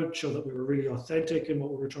were about, show that we were really authentic in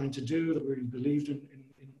what we were trying to do, that we really believed in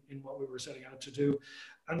what we were setting out to do.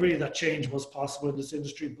 And really that change was possible in this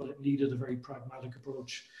industry, but it needed a very pragmatic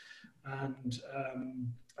approach. And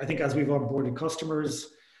I think as we've onboarded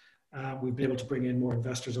customers, we've been able to bring in more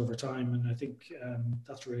investors over time. And I think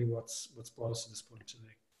that's really what's brought us to this point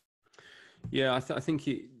today. Yeah, I think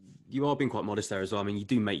you are being quite modest there as well. I mean, you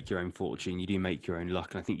do make your own fortune, you do make your own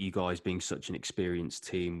luck. And I think you guys being such an experienced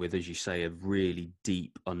team with, as you say, a really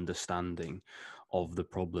deep understanding of the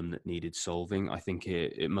problem that needed solving, I think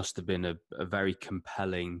it must have been a very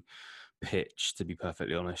compelling pitch, to be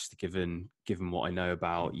perfectly honest, given what I know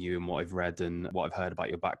about you and what I've read and what I've heard about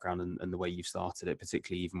your background and the way you've started it,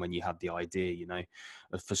 particularly even when you had the idea,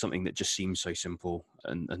 for something that just seems so simple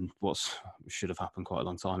and should have happened quite a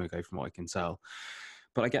long time ago from what I can tell.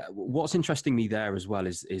 But I get what's interesting me there as well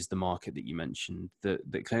is the market that you mentioned,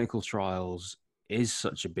 that clinical trials is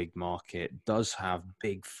such a big market, does have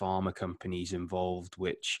big pharma companies involved,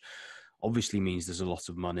 which obviously means there's a lot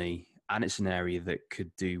of money, and it's an area that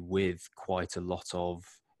could do with quite a lot of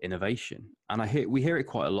innovation. And we hear it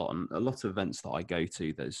quite a lot on a lot of events that I go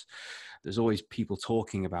to. There's always people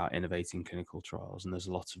talking about innovating clinical trials, and there's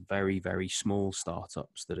a lot of very, very small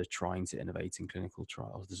startups that are trying to innovate in clinical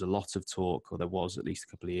trials. There's a lot of talk, or there was at least a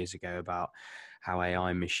couple of years ago, about how AI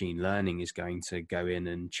and machine learning is going to go in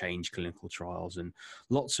and change clinical trials, and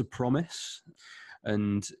lots of promise.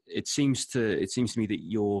 And it seems to me that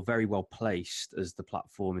you're very well placed as the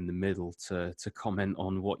platform in the middle to comment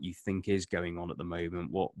on what you think is going on at the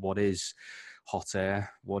moment, what is hot air,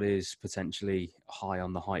 what is potentially high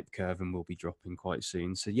on the hype curve and will be dropping quite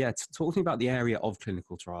soon. So yeah, talking about the area of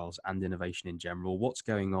clinical trials and innovation in general, what's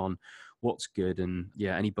going on, what's good, and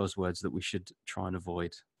yeah, any buzzwords that we should try and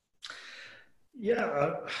avoid.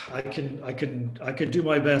 Yeah, I can do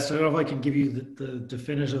my best. I don't know if I can give you the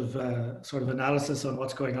definitive sort of analysis on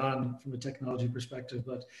what's going on from a technology perspective,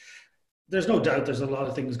 but there's no doubt there's a lot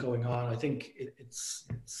of things going on. I think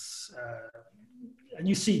and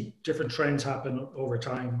you see different trends happen over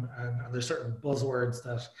time, and there's certain buzzwords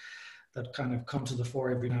that kind of come to the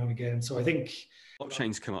fore every now and again. So I think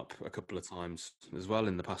blockchain's come up a couple of times as well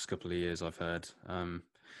in the past couple of years, I've heard.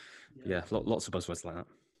 Lots of buzzwords like that.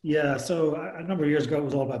 Yeah, so a number of years ago, it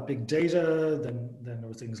was all about big data. Then there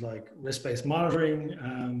were things like risk-based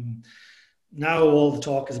monitoring. Now all the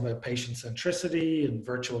talk is about patient centricity and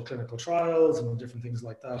virtual clinical trials and different things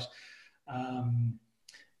like that.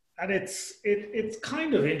 And it's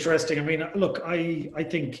kind of interesting. I mean, look, I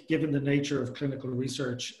think given the nature of clinical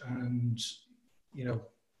research and,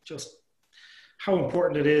 just how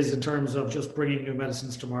important it is in terms of just bringing new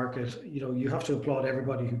medicines to market, you have to applaud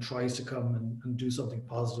everybody who tries to come and do something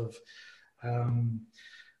positive.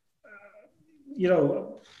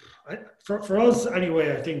 For us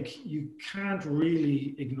anyway, I think you can't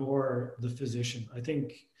really ignore the physician. I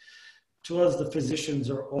think to us, the physicians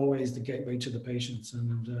are always the gateway to the patients.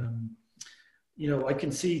 And, I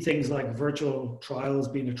can see things like virtual trials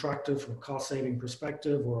being attractive from a cost-saving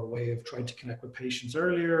perspective, or a way of trying to connect with patients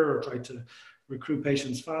earlier, or try to recruit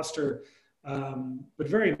patients faster. But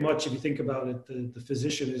very much, if you think about it, the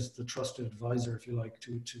physician is the trusted advisor, if you like,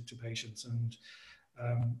 to patients. And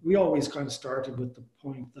we always kind of started with the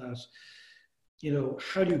point that,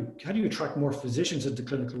 how do you attract more physicians into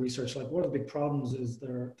clinical research? Like, one of the big problems is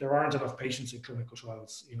there aren't enough patients in clinical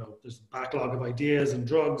trials. There's a backlog of ideas and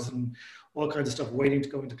drugs and all kinds of stuff waiting to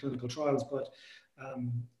go into clinical trials, but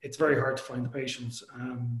it's very hard to find the patients.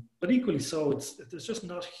 But equally so, there's just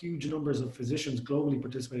not huge numbers of physicians globally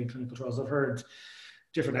participating in clinical trials. I've heard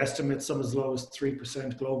different estimates, some as low as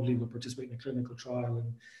 3% globally will participate in a clinical trial.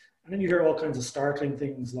 And then you hear all kinds of startling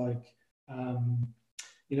things like,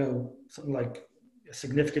 something like a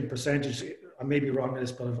significant percentage, I may be wrong on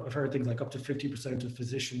this, but I've heard things like up to 50% of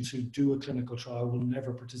physicians who do a clinical trial will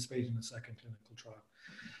never participate in a second clinical trial.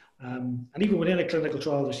 And even within a clinical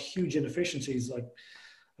trial, there's huge inefficiencies. Like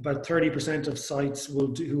about 30% of sites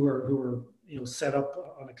who are set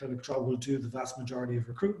up on a clinical trial will do the vast majority of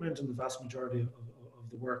recruitment and the vast majority of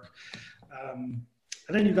the work. And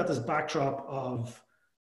then you've got this backdrop of,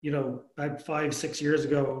 about 5-6 years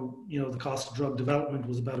ago, the cost of drug development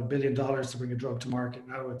was about $1 billion to bring a drug to market.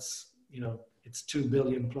 Now it's $2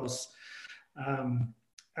 billion plus.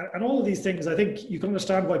 And all of these things, I think you can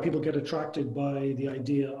understand why people get attracted by the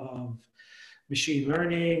idea of machine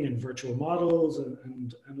learning and virtual models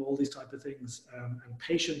and all these type of things, and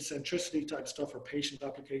patient centricity type stuff, or patient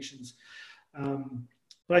applications.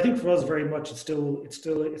 But I think for us, very much, it's still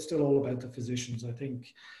all about the physicians. I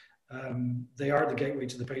think they are the gateway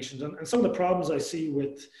to the patient. And some of the problems I see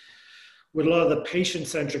with a lot of the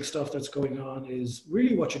patient-centric stuff that's going on is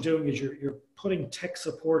really what you're doing is you're putting tech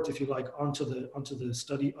support, if you like, onto the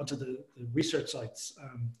research sites.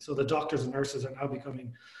 So the doctors and nurses are now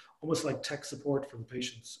becoming almost like tech support for the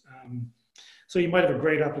patients. So you might have a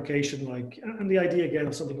great application and the idea again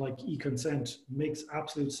of something like e-consent makes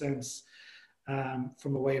absolute sense.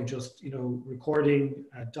 From a way of just, recording,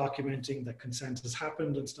 documenting that consent has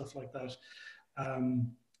happened and stuff like that.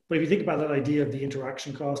 But if you think about that idea of the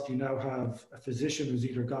interaction cost, you now have a physician who's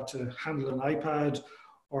either got to handle an iPad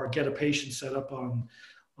or get a patient set up on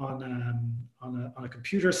a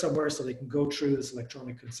computer somewhere so they can go through this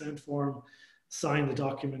electronic consent form, sign the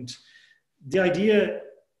document. The idea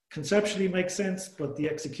conceptually makes sense, but the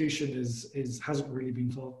execution hasn't really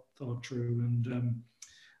been thought through. And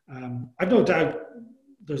I've no doubt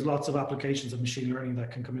there's lots of applications of machine learning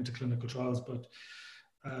that can come into clinical trials, but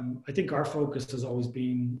I think our focus has always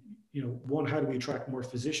been, one, how do we attract more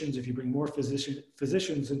physicians? If you bring more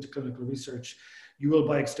physicians into clinical research, you will,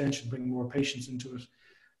 by extension, bring more patients into it.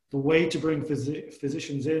 The way to bring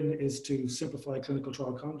physicians in is to simplify clinical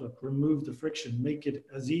trial conduct, remove the friction, make it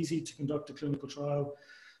as easy to conduct a clinical trial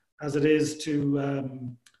as it is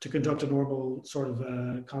to conduct a normal sort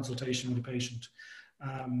of consultation with a patient.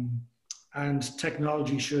 And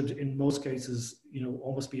technology should, in most cases,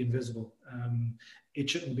 almost be invisible. It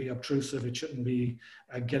shouldn't be obtrusive. It shouldn't be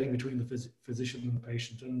getting between the physician and the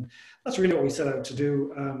patient. And that's really what we set out to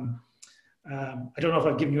do. I don't know if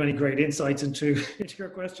I've given you any great insights into your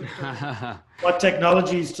question, what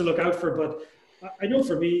technologies to look out for, but I know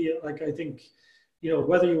for me, I think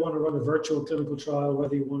whether you want to run a virtual clinical trial,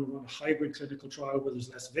 whether you want to run a hybrid clinical trial where there's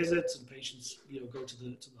less visits and patients, go to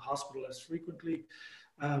the hospital less frequently.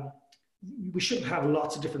 We shouldn't have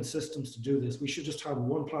lots of different systems to do this. We should just have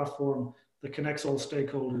one platform that connects all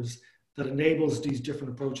stakeholders, that enables these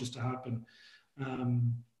different approaches to happen.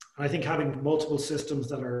 And I think having multiple systems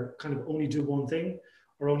that are kind of only do one thing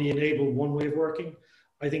or only enable one way of working,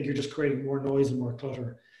 I think you're just creating more noise and more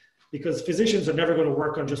clutter. Because physicians are never going to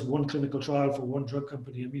work on just one clinical trial for one drug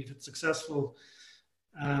company. I mean, if it's successful,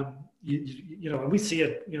 and we see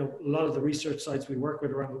it, a lot of the research sites we work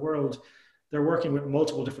with around the world, they're working with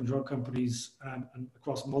multiple different drug companies and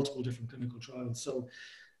across multiple different clinical trials. So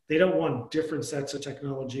they don't want different sets of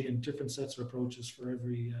technology and different sets of approaches for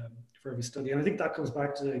every study. And I think that comes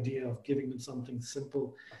back to the idea of giving them something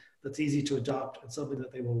simple that's easy to adopt and something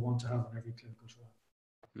that they will want to have in every clinical trial.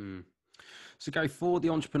 Mm. So Gary, for the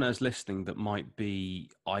entrepreneurs listening that might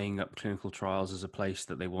be eyeing up clinical trials as a place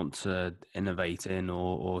that they want to innovate in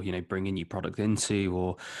or bring a new product into,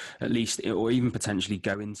 or at least, or even potentially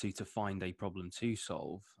go into to find a problem to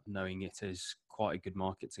solve, knowing it is quite a good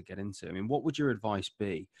market to get into. I mean, what would your advice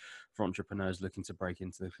be for entrepreneurs looking to break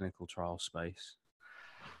into the clinical trial space?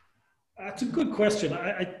 That's a good question.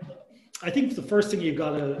 I think the first thing you've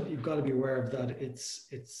got to be aware of that it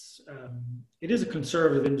is a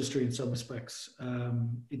conservative industry in some respects.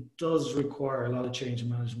 It does require a lot of change in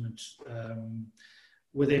management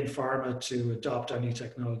within pharma to adopt any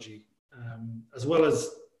technology, as well as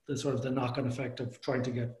the sort of the knock-on effect of trying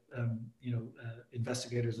to get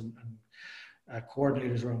investigators and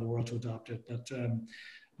coordinators around the world to adopt it. But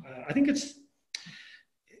I think it's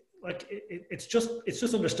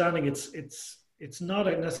just understanding it's not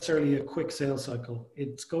necessarily a quick sales cycle.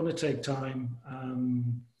 It's going to take time.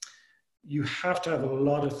 You have to have a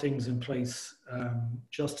lot of things in place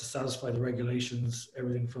just to satisfy the regulations,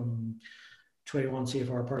 everything from 21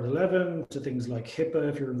 CFR Part 11 to things like HIPAA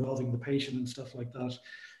if you're involving the patient and stuff like that.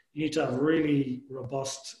 You need to have really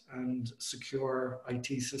robust and secure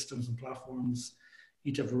IT systems and platforms. You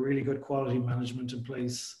need to have really good quality management in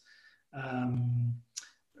place.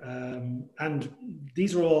 And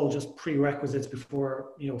these are all just prerequisites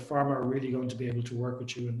before pharma are really going to be able to work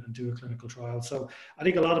with you and do a clinical trial. So I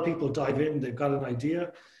think a lot of people dive in, they've got an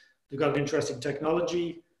idea, they've got an interesting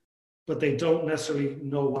technology, but they don't necessarily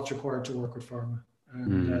know what's required to work with pharma.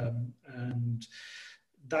 And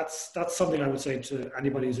that's something I would say to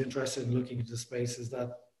anybody who's interested in looking into the space, is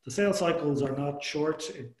that the sales cycles are not short.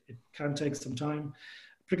 It can take some time,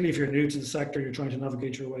 particularly if you're new to the sector, you're trying to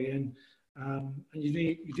navigate your way in. And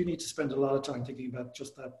you do need to spend a lot of time thinking about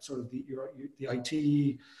just that sort of the IT,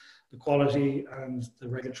 the quality, and the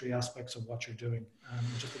regulatory aspects of what you're doing.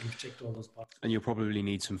 Just that you've ticked all those boxes. And you'll probably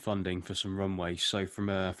need some funding for some runway. So from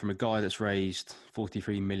a guy that's raised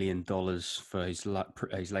 $43 million for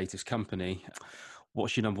his latest company,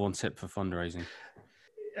 what's your number one tip for fundraising?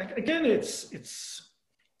 Again,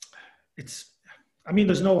 I mean,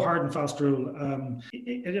 there's no hard and fast rule.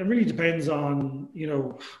 It really depends on,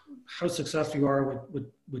 how successful you are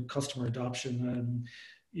with customer adoption.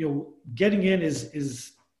 Getting in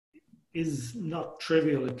is not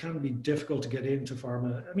trivial. It can be difficult to get into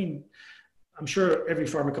pharma. I mean, I'm sure every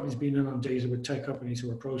pharma company's been inundated with tech companies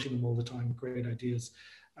who are approaching them all the time with great ideas.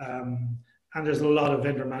 And there's a lot of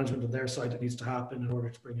vendor management on their side that needs to happen in order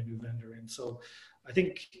to bring a new vendor in. So I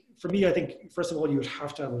think, first of all, you would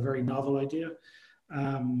have to have a very novel idea.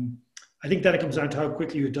 I think then it comes down to how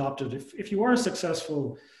quickly you adopt it. If you are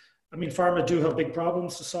successful, I mean, pharma do have big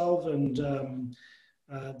problems to solve, and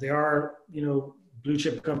they are, blue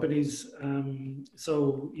chip companies.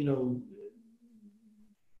 So,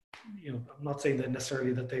 I'm not saying that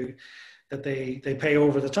necessarily that they pay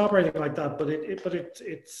over the top or anything like that, but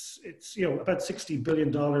it's about $60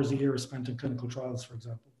 billion a year is spent in clinical trials, for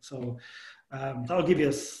example. So that'll give you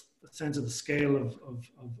a sense of the scale of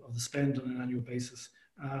the spend on an annual basis.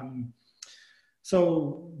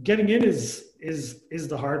 So getting in is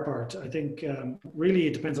the hard part. I think really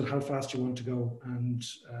it depends on how fast you want to go and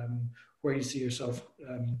where you see yourself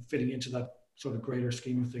fitting into that sort of greater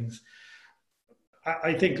scheme of things.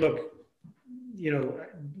 I think, look,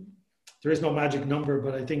 there is no magic number,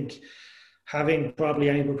 but I think having probably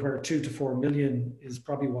anywhere 2 to 4 million is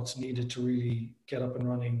probably what's needed to really get up and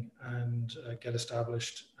running and get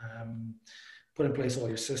established, put in place all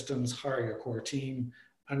your systems, hire your core team,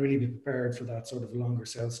 and really be prepared for that sort of longer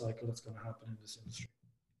sales cycle that's going to happen in this industry.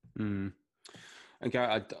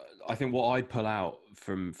 Okay, I think what I'd pull out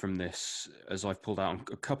from this, as I've pulled out on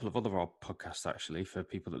a couple of other podcasts actually for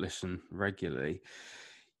people that listen regularly,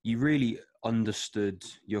 you really understood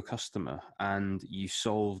your customer and you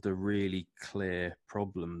solved a really clear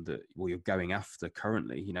problem that, well, you're going after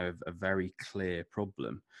currently, you know, a very clear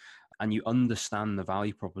problem, and you understand the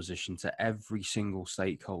value proposition to every single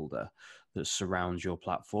stakeholder that surrounds your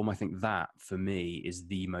platform. I think that for me is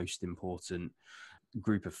the most important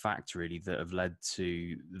group of facts really that have led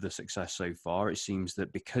to the success so far. It seems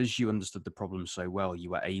that because you understood the problem so well,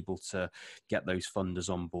 you were able to get those funders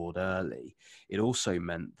on board early. It also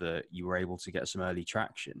meant that you were able to get some early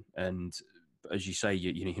traction. And as you say,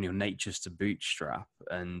 your nature's to bootstrap.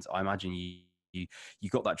 And I imagine you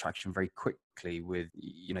got that traction very quickly with,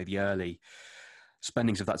 you know, the early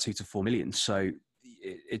spendings of that 2 to 4 million. So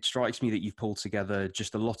it strikes me that you've pulled together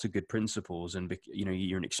just a lot of good principles, and you know,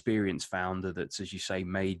 you're an experienced founder that's, as you say,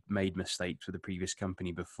 made mistakes with the previous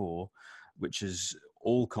company before, which has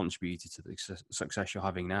all contributed to the success you're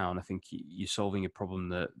having now. And I think you're solving a problem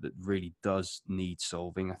that really does need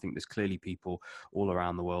solving. I think there's clearly people all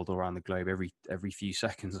around the world, all around the globe, every few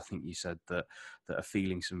seconds, I think you said, that are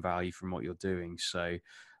feeling some value from what you're doing. So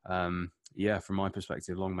yeah, from my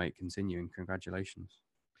perspective, long may it continue, and congratulations.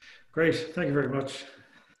 Great. Thank you very much.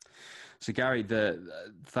 So Gary,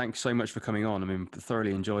 thanks so much for coming on. I mean,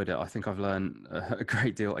 thoroughly enjoyed it. I think I've learned a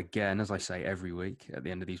great deal again, as I say every week at the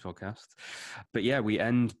end of these podcasts. But yeah, we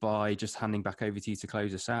end by just handing back over to you to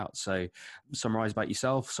close us out. So summarize about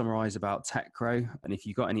yourself, summarize about Teckro, and if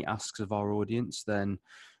you've got any asks of our audience, then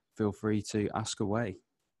feel free to ask away.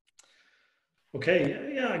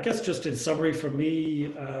 Okay, yeah, I guess just in summary for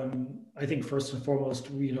me, I think first and foremost,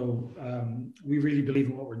 we really believe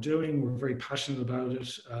in what we're doing. We're very passionate about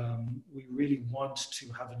it. We really want to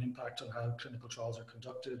have an impact on how clinical trials are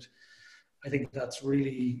conducted. I think that's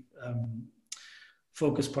really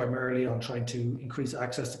focused primarily on trying to increase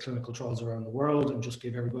access to clinical trials around the world and just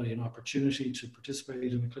give everybody an opportunity to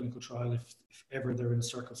participate in a clinical trial if ever they're in a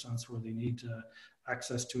circumstance where they need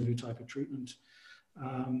access to a new type of treatment.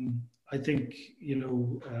 I think,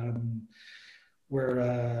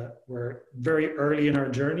 we're very early in our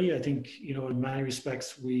journey. I think, in many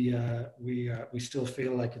respects, we still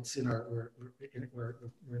feel like it's we're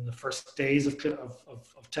in the first days of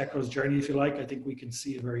Teckro's journey, if you like. I think we can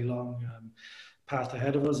see a very long path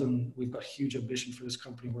ahead of us, and we've got huge ambition for this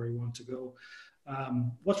company where we want to go.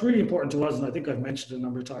 What's really important to us, and I think I've mentioned a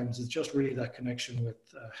number of times, is just really that connection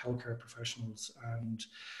with healthcare professionals and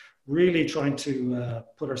really trying to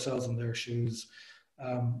put ourselves in their shoes.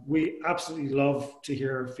 We absolutely love to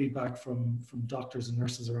hear feedback from doctors and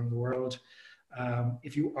nurses around the world.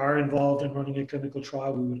 If you are involved in running a clinical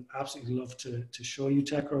trial, we would absolutely love to show you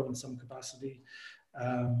Teckro in some capacity.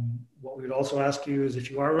 What we would also ask you is,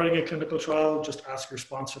 if you are running a clinical trial, just ask your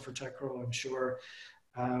sponsor for Teckro. I'm sure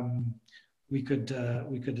we could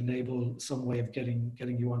enable some way of getting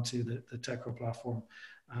you onto the Teckro platform.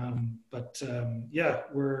 Yeah,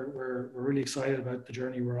 we're really excited about the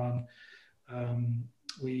journey we're on.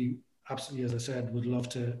 We absolutely, as I said, would love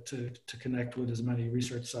to connect with as many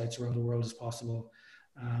research sites around the world as possible,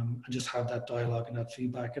 and just have that dialogue and that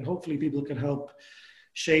feedback. And hopefully people can help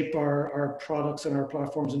shape our products and our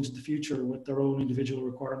platforms into the future with their own individual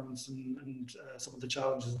requirements and some of the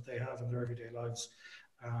challenges that they have in their everyday lives.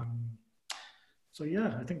 So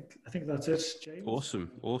yeah, I think that's it, James.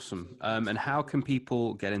 Awesome. And how can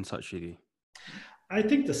people get in touch with you? I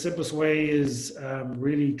think the simplest way is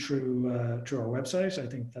really through our website. I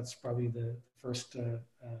think that's probably the first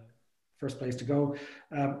place to go.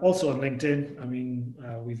 Also on LinkedIn. I mean,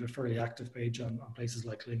 we have a fairly active page on places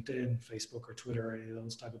like LinkedIn, Facebook, or Twitter, or any of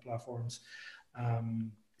those type of platforms.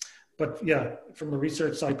 But yeah, from a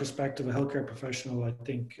research side perspective, a healthcare professional, I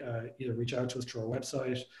think either reach out to us through our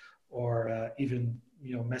website, or even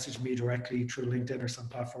message me directly through LinkedIn or some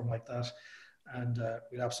platform like that, and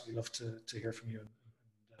we'd absolutely love to hear from you.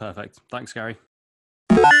 Perfect. Thanks, Gary.